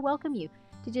made. So I welcome you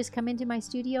to just come into my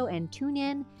studio and tune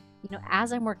in. You know,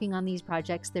 as I'm working on these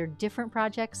projects, they're different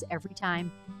projects every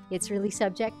time. It's really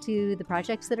subject to the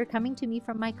projects that are coming to me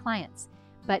from my clients,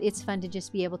 but it's fun to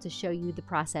just be able to show you the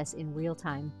process in real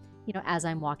time, you know, as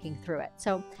I'm walking through it.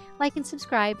 So like and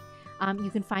subscribe. You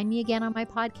can find me again on my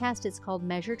podcast. It's called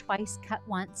Measure Twice, Cut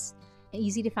Once.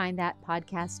 Easy to find that,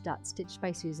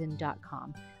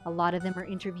 podcast.stitchedbysusan.com. A lot of them are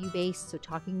interview based, so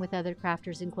talking with other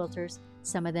crafters and quilters.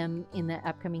 Some of them in the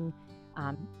upcoming,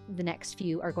 the next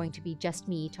few are going to be just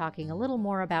me talking a little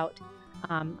more about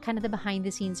kind of the behind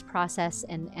the scenes process,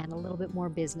 and a little bit more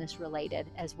business related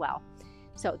as well.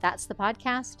 So that's the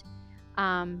podcast.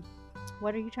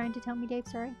 What are you trying to tell me, Dave?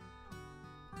 Sorry.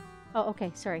 Oh, okay.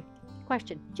 Sorry.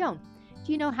 Question. Joan,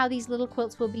 do you know how these little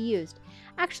quilts will be used?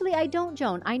 Actually, I don't,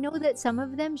 Joan. I know that some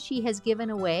of them she has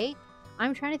given away.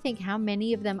 I'm trying to think how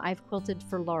many of them I've quilted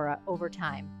for Laura over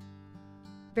time.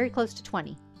 Very close to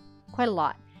 20. Quite a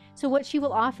lot. So what she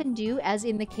will often do, as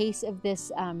in the case of this,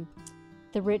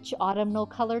 the rich autumnal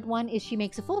colored one, is she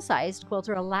makes a full-sized quilt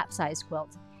or a lap-sized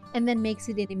quilt, and then makes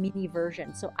it in a mini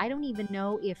version. So I don't even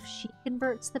know if she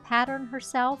converts the pattern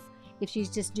herself, if she's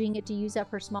just doing it to use up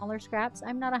her smaller scraps.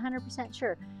 I'm not 100%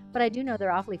 sure, but I do know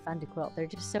they're awfully fun to quilt. They're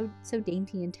just so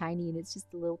dainty and tiny, and it's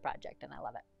just a little project, and I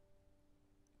love it.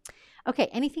 Okay,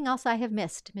 anything else I have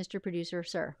missed, Mr. Producer,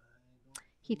 sir?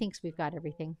 He thinks we've got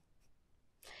everything.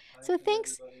 So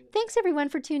thanks everyone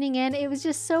for tuning in. It was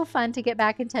just so fun to get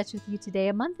back in touch with you today.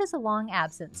 A month is a long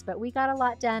absence, but we got a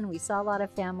lot done. We saw a lot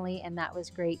of family, and that was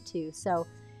great too. So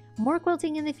more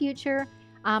quilting in the future.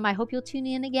 I hope you'll tune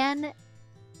in again.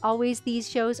 Always, these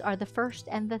shows are the first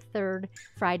and the third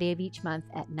Friday of each month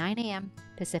at 9 a.m.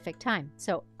 Pacific time.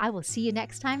 So I will see you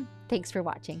next time. Thanks for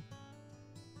watching.